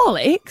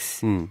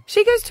 Bollocks.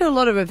 She goes to a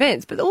lot of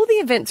events, but all the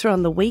events are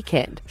on the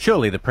weekend.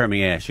 Surely the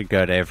premiere should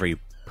go to every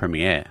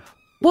premiere.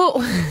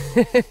 Well,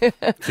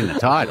 It's in the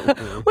title.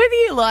 whether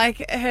you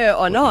like her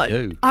or not,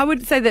 do. I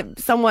would say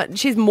that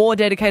she's more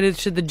dedicated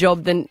to the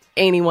job than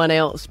anyone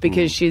else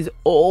because she's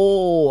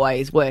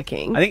always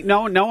working. I think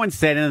no one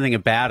said anything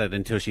about it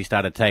until she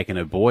started taking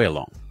her boy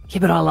along. Yeah,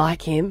 but I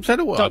like him. So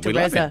do I. Dr. We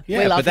love Reza. him. Yeah,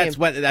 we love but that's him.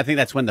 when I think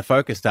that's when the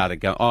focus started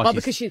going. Oh,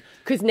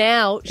 because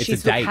now It's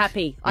she's a date.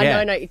 happy. Yeah.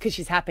 I know, because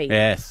she's happy.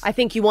 Yes. I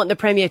think you want the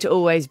Premier to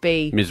always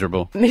be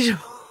miserable.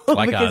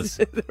 Like because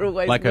us. they're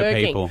always Like her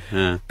working. people.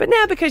 Yeah. But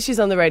now because she's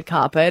on the red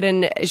carpet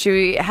and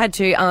she had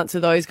to answer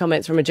those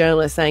comments from a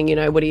journalist saying,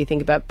 what do you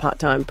think about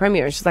part-time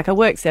Premier? And she's like, I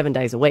work 7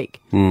 days a week.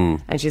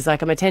 And she's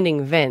like, I'm attending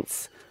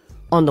events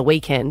on the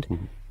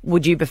weekend.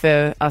 Would you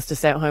prefer us to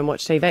stay at home and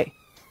watch TV?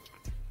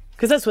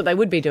 Because that's what they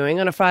would be doing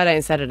on a Friday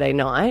and Saturday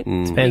night.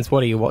 Depends,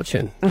 what are you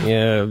watching?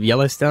 Yeah,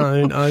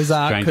 Yellowstone,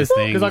 Ozark, because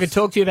I could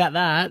talk to you about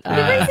that. The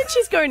reason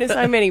she's going to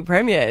so many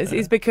premieres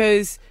is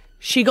because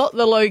she got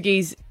the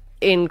Logies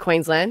in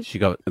Queensland. She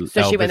got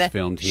So she went there. Elvis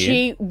filmed here.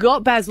 She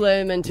got Baz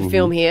Luhrmann to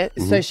film here,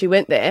 so she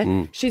went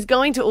there. She's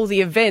going to all the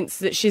events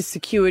that she's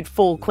secured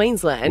for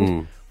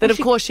Queensland that, of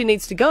course, she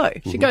needs to go.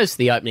 She goes to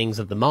the openings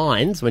of the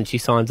mines when she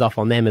signs off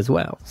on them as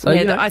well. So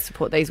yeah, you know, I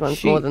support these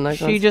ones more than those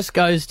She ones. just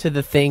goes to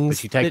the things. Would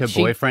she take that her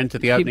boyfriend to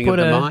the opening put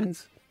of the her-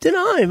 mines?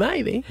 Dunno,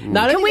 maybe.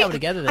 No, I don't think they were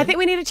together then. I think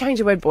we need to change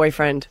the word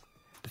boyfriend.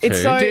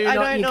 It's so Do I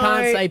not- don't you know.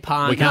 can't say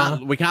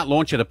partner. We can't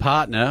launch it a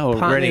partner already.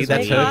 Partner's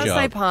That's I her can't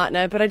say job.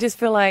 partner, but I just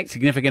feel like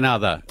Significant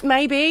other.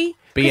 maybe.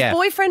 BF. Because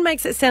boyfriend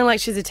makes it sound like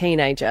she's a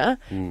teenager,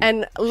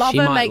 and lover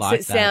might makes like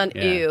it that, sound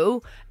yeah.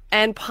 ew,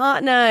 and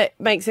partner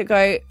makes it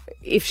go,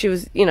 if she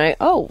was,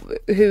 oh,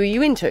 who are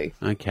you into?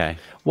 Okay.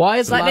 Why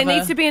is Like, lover? there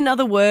needs to be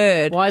another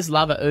word. Why is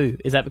lover ooh?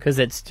 Is that because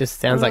it just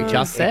sounds like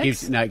just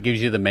sex? It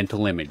gives you the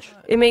mental image.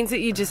 It means that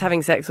you're just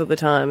having sex all the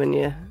time, and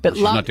yeah. But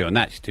She's not doing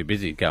that. She's too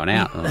busy going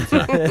out.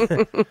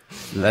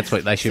 That's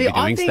what they should be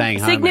doing, staying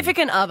home.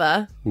 Significant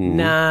other.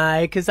 No,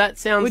 because that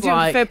sounds Would you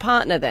like. prefer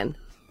partner then?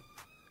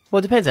 Well,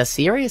 it depends how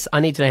serious.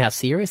 I need to know how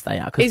serious they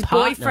are. 'cause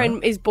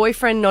Is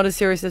boyfriend not as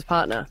serious as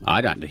partner?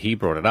 I don't. He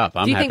brought it up.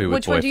 I'm Do you happy think- with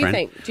which one boyfriend. do you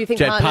think? Do you think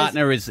So partner's-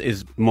 partner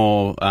is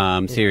more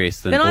serious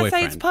than Then boyfriend? I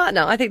say it's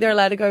partner. I think they're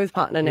allowed to go with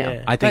partner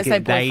now. I think Don't say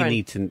they boyfriend.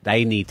 need to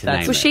name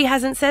Well, it. she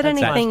hasn't said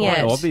anything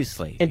yet.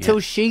 Obviously.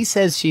 Until she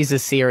says she's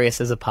as serious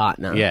as a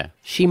partner. Yeah.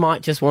 She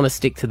might just want to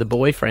stick to the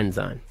boyfriend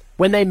zone.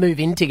 When they move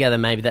in together,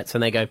 maybe that's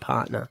when they go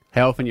partner.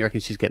 How often do you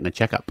reckon she's getting a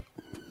checkup?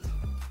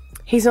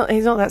 He's not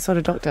that sort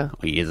of doctor.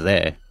 Well, he is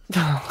there.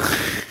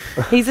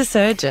 He's a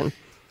surgeon.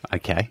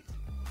 Okay.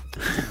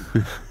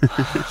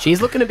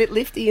 She's looking a bit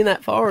lifty in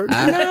that forehead.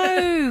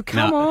 No,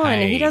 come No, on.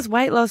 hey. He does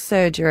weight loss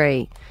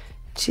surgery.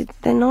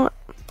 They're not.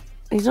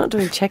 He's not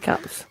doing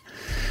checkups.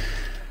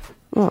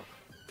 What?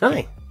 No.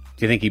 Do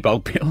you think he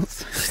bulk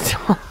pills?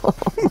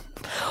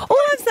 All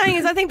I'm saying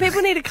is I think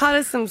people need to cut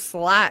her some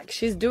slack.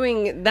 She's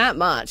doing that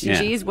much. Yeah.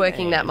 She is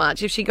working that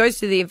much. If she goes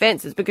to the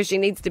events, it's because she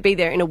needs to be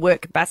there in a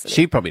work capacity.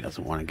 She probably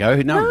doesn't want to go.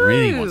 No one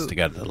really wants to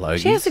go to the Logies.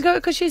 She has to go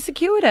because she's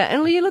secured it.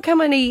 And you look how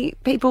many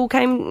people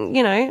came,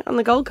 on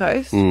the Gold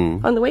Coast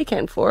on the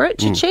weekend for it.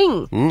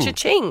 Cha-ching.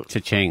 Cha-ching.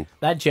 Cha-ching.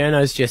 That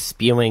journo's just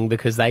spewing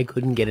because they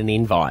couldn't get an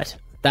invite.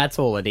 That's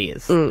all it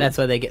is. That's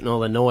why they're getting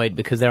all annoyed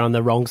because they're on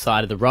the wrong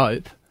side of the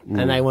rope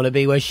and they want to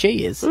be where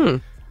she is.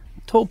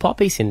 Tall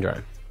poppy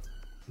syndrome.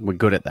 We're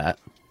good at that.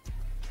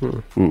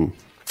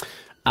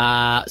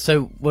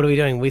 So what are we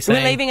doing? We're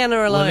leaving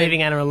Anna alone. We're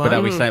leaving Anna alone. But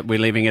are we saying we're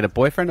leaving it a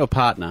boyfriend or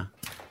partner?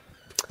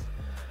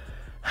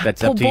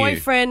 That's Or up to you.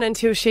 boyfriend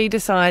until she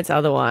decides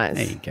otherwise.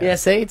 There you go. Yeah,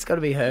 see, it's got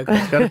to be her.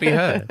 It's got to be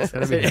her. It's got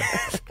to be her.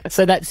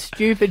 So that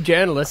stupid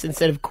journalist,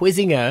 instead of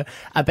quizzing her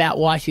about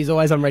why she's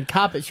always on red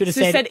carpet, should have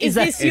She said, "Is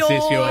 "Is this your-"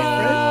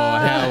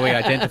 How are we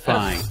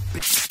identifying?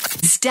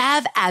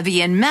 Stab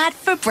Abby and Matt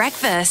for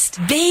breakfast.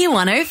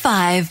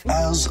 B105.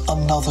 As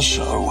another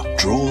show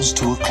draws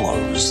to a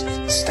close,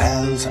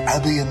 Stav,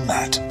 Abby and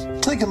Matt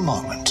take a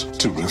moment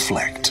to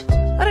reflect.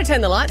 I don't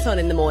turn the lights on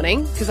in the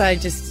morning because I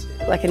just,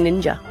 like a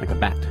ninja. Like a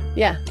bat.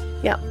 Yeah.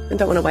 I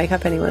don't want to wake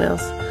up anyone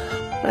else.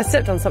 I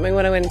stepped on something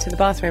when I went into the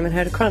bathroom and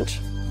heard a crunch.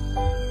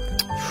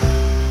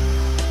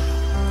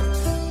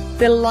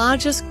 The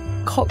largest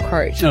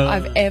cockroach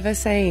I've ever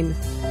seen.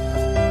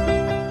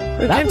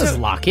 That was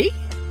lucky.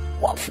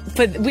 What,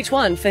 for which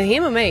one? For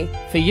him or me?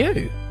 For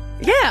you.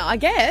 Yeah, I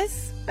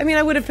guess. I mean,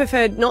 I would have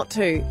preferred not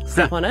to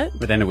step on it.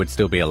 But then it would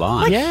still be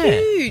alive. Like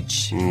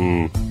huge.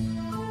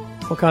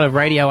 What kind of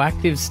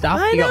radioactive stuff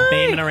I you got know.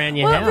 beaming around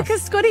your well, house?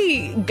 because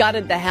Scotty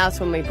gutted the house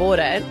when we bought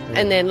it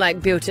and then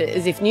built it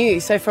as if new.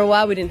 So for a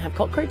while we didn't have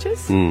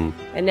cockroaches. And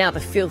now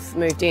the filth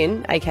moved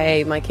in,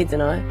 aka my kids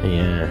and I.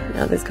 Yeah.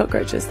 Now there's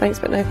cockroaches. Thanks,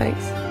 but no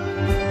thanks.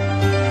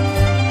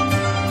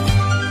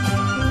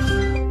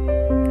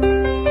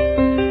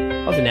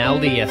 I was in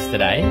Aldi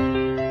yesterday.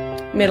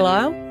 Middle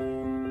aisle?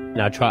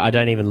 No, I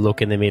don't even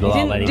look in the middle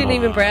aisle anymore. Didn't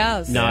even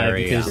browse. No,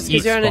 Very, because Just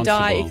because you're on a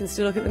diet, you can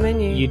still look at the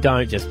menu. you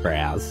don't just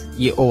browse.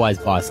 You always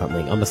buy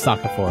something. I'm a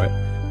sucker for it.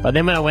 But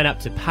then when I went up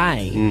to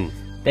pay,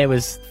 there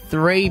was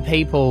 3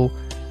 people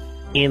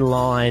in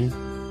line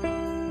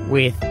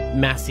with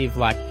massive,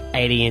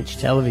 80-inch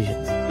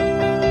televisions.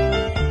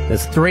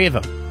 There's 3 of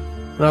them.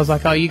 And I was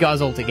like, oh, you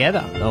guys all together?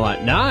 And they're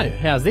like, no,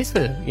 how's this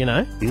for,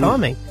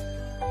 timing?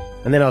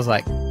 And then I was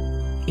like,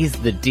 is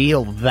the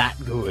deal that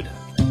good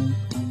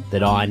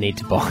that I need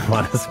to buy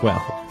one as well?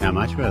 How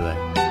much were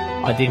they?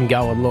 I didn't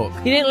go and look.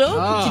 You didn't look?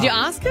 Oh. Did you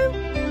ask him?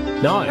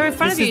 No. They're in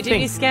front this of you. is the Did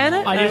thing. you scan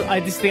it? I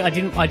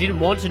didn't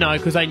want to know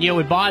because I knew I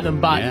would buy them,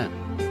 but Yeah.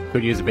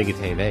 Could use a bigger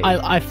TV.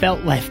 I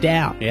felt left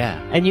out. Yeah.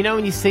 And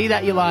when you see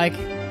that, you're like,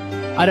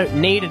 I don't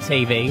need a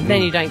TV.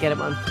 Then you don't get it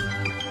one.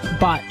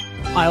 But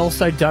I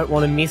also don't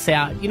want to miss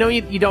out. You know,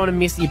 you don't want to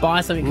miss. You buy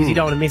something because you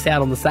don't want to miss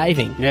out on the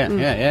saving.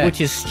 Yeah. Which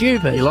is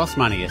stupid. You lost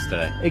money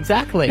yesterday.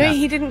 Exactly. No,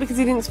 he didn't because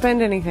he didn't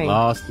spend anything.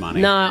 Lost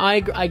money. No,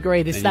 I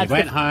agree. Then you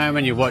went home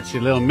and you watched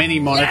your little mini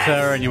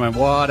monitor and you went,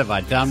 what have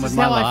I done with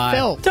my life? How I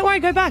felt. Don't worry,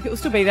 go back. It will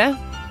still be there.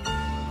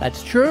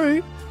 That's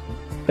true.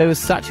 But it was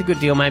such a good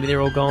deal. Maybe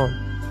they're all gone.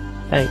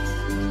 Thanks.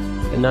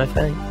 But no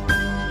thanks.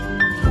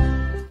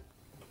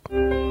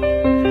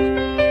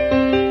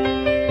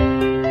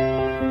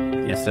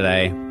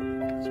 Yesterday, I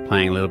was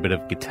playing a little bit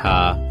of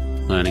guitar,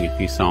 learning a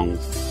few songs.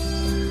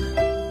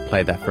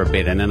 Played that for a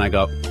bit, and then I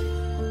got a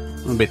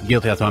little bit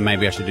guilty. I thought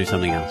maybe I should do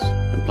something else.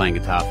 Been playing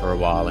guitar for a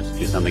while, I should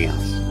do something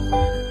else.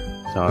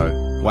 So,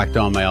 whacked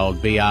on my old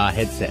VR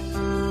headset.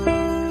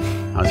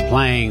 I was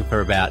playing for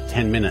about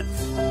 10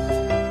 minutes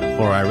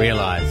before I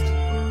realised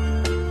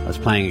I was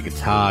playing a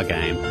guitar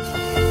game.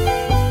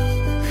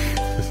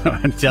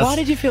 Why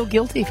did you feel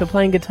guilty for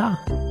playing guitar?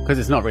 Because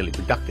it's not really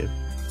productive.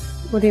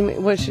 What do you mean?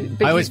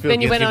 I always feel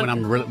guilty when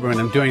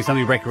I'm doing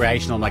something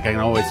recreational. Like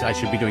I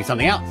should be doing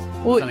something else.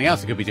 Something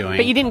else I could be doing.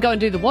 But you didn't go and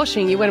do the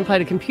washing. You went and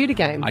played a computer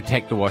game. I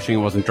teched the washing.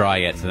 It wasn't dry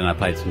yet, so then I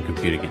played some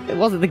computer game.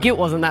 The guilt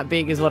wasn't that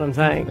big, is what I'm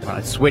saying.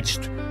 I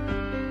switched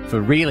for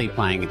really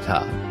playing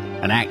guitar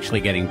and actually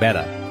getting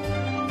better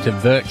to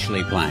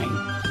virtually playing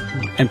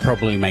and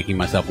probably making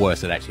myself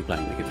worse at actually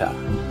playing the guitar.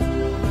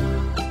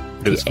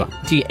 It was fun.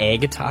 Do you air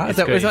guitar? Is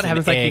that what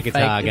happens? Air like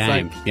guitar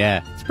game. Like...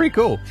 Yeah, it's pretty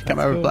cool. Come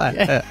over and play.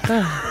 Yeah.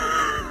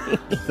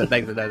 So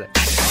thanks for that.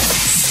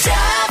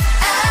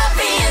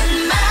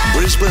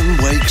 Brisbane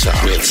wakes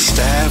up with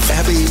Stav,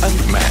 Abby,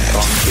 and Matt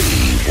on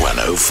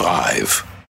B105.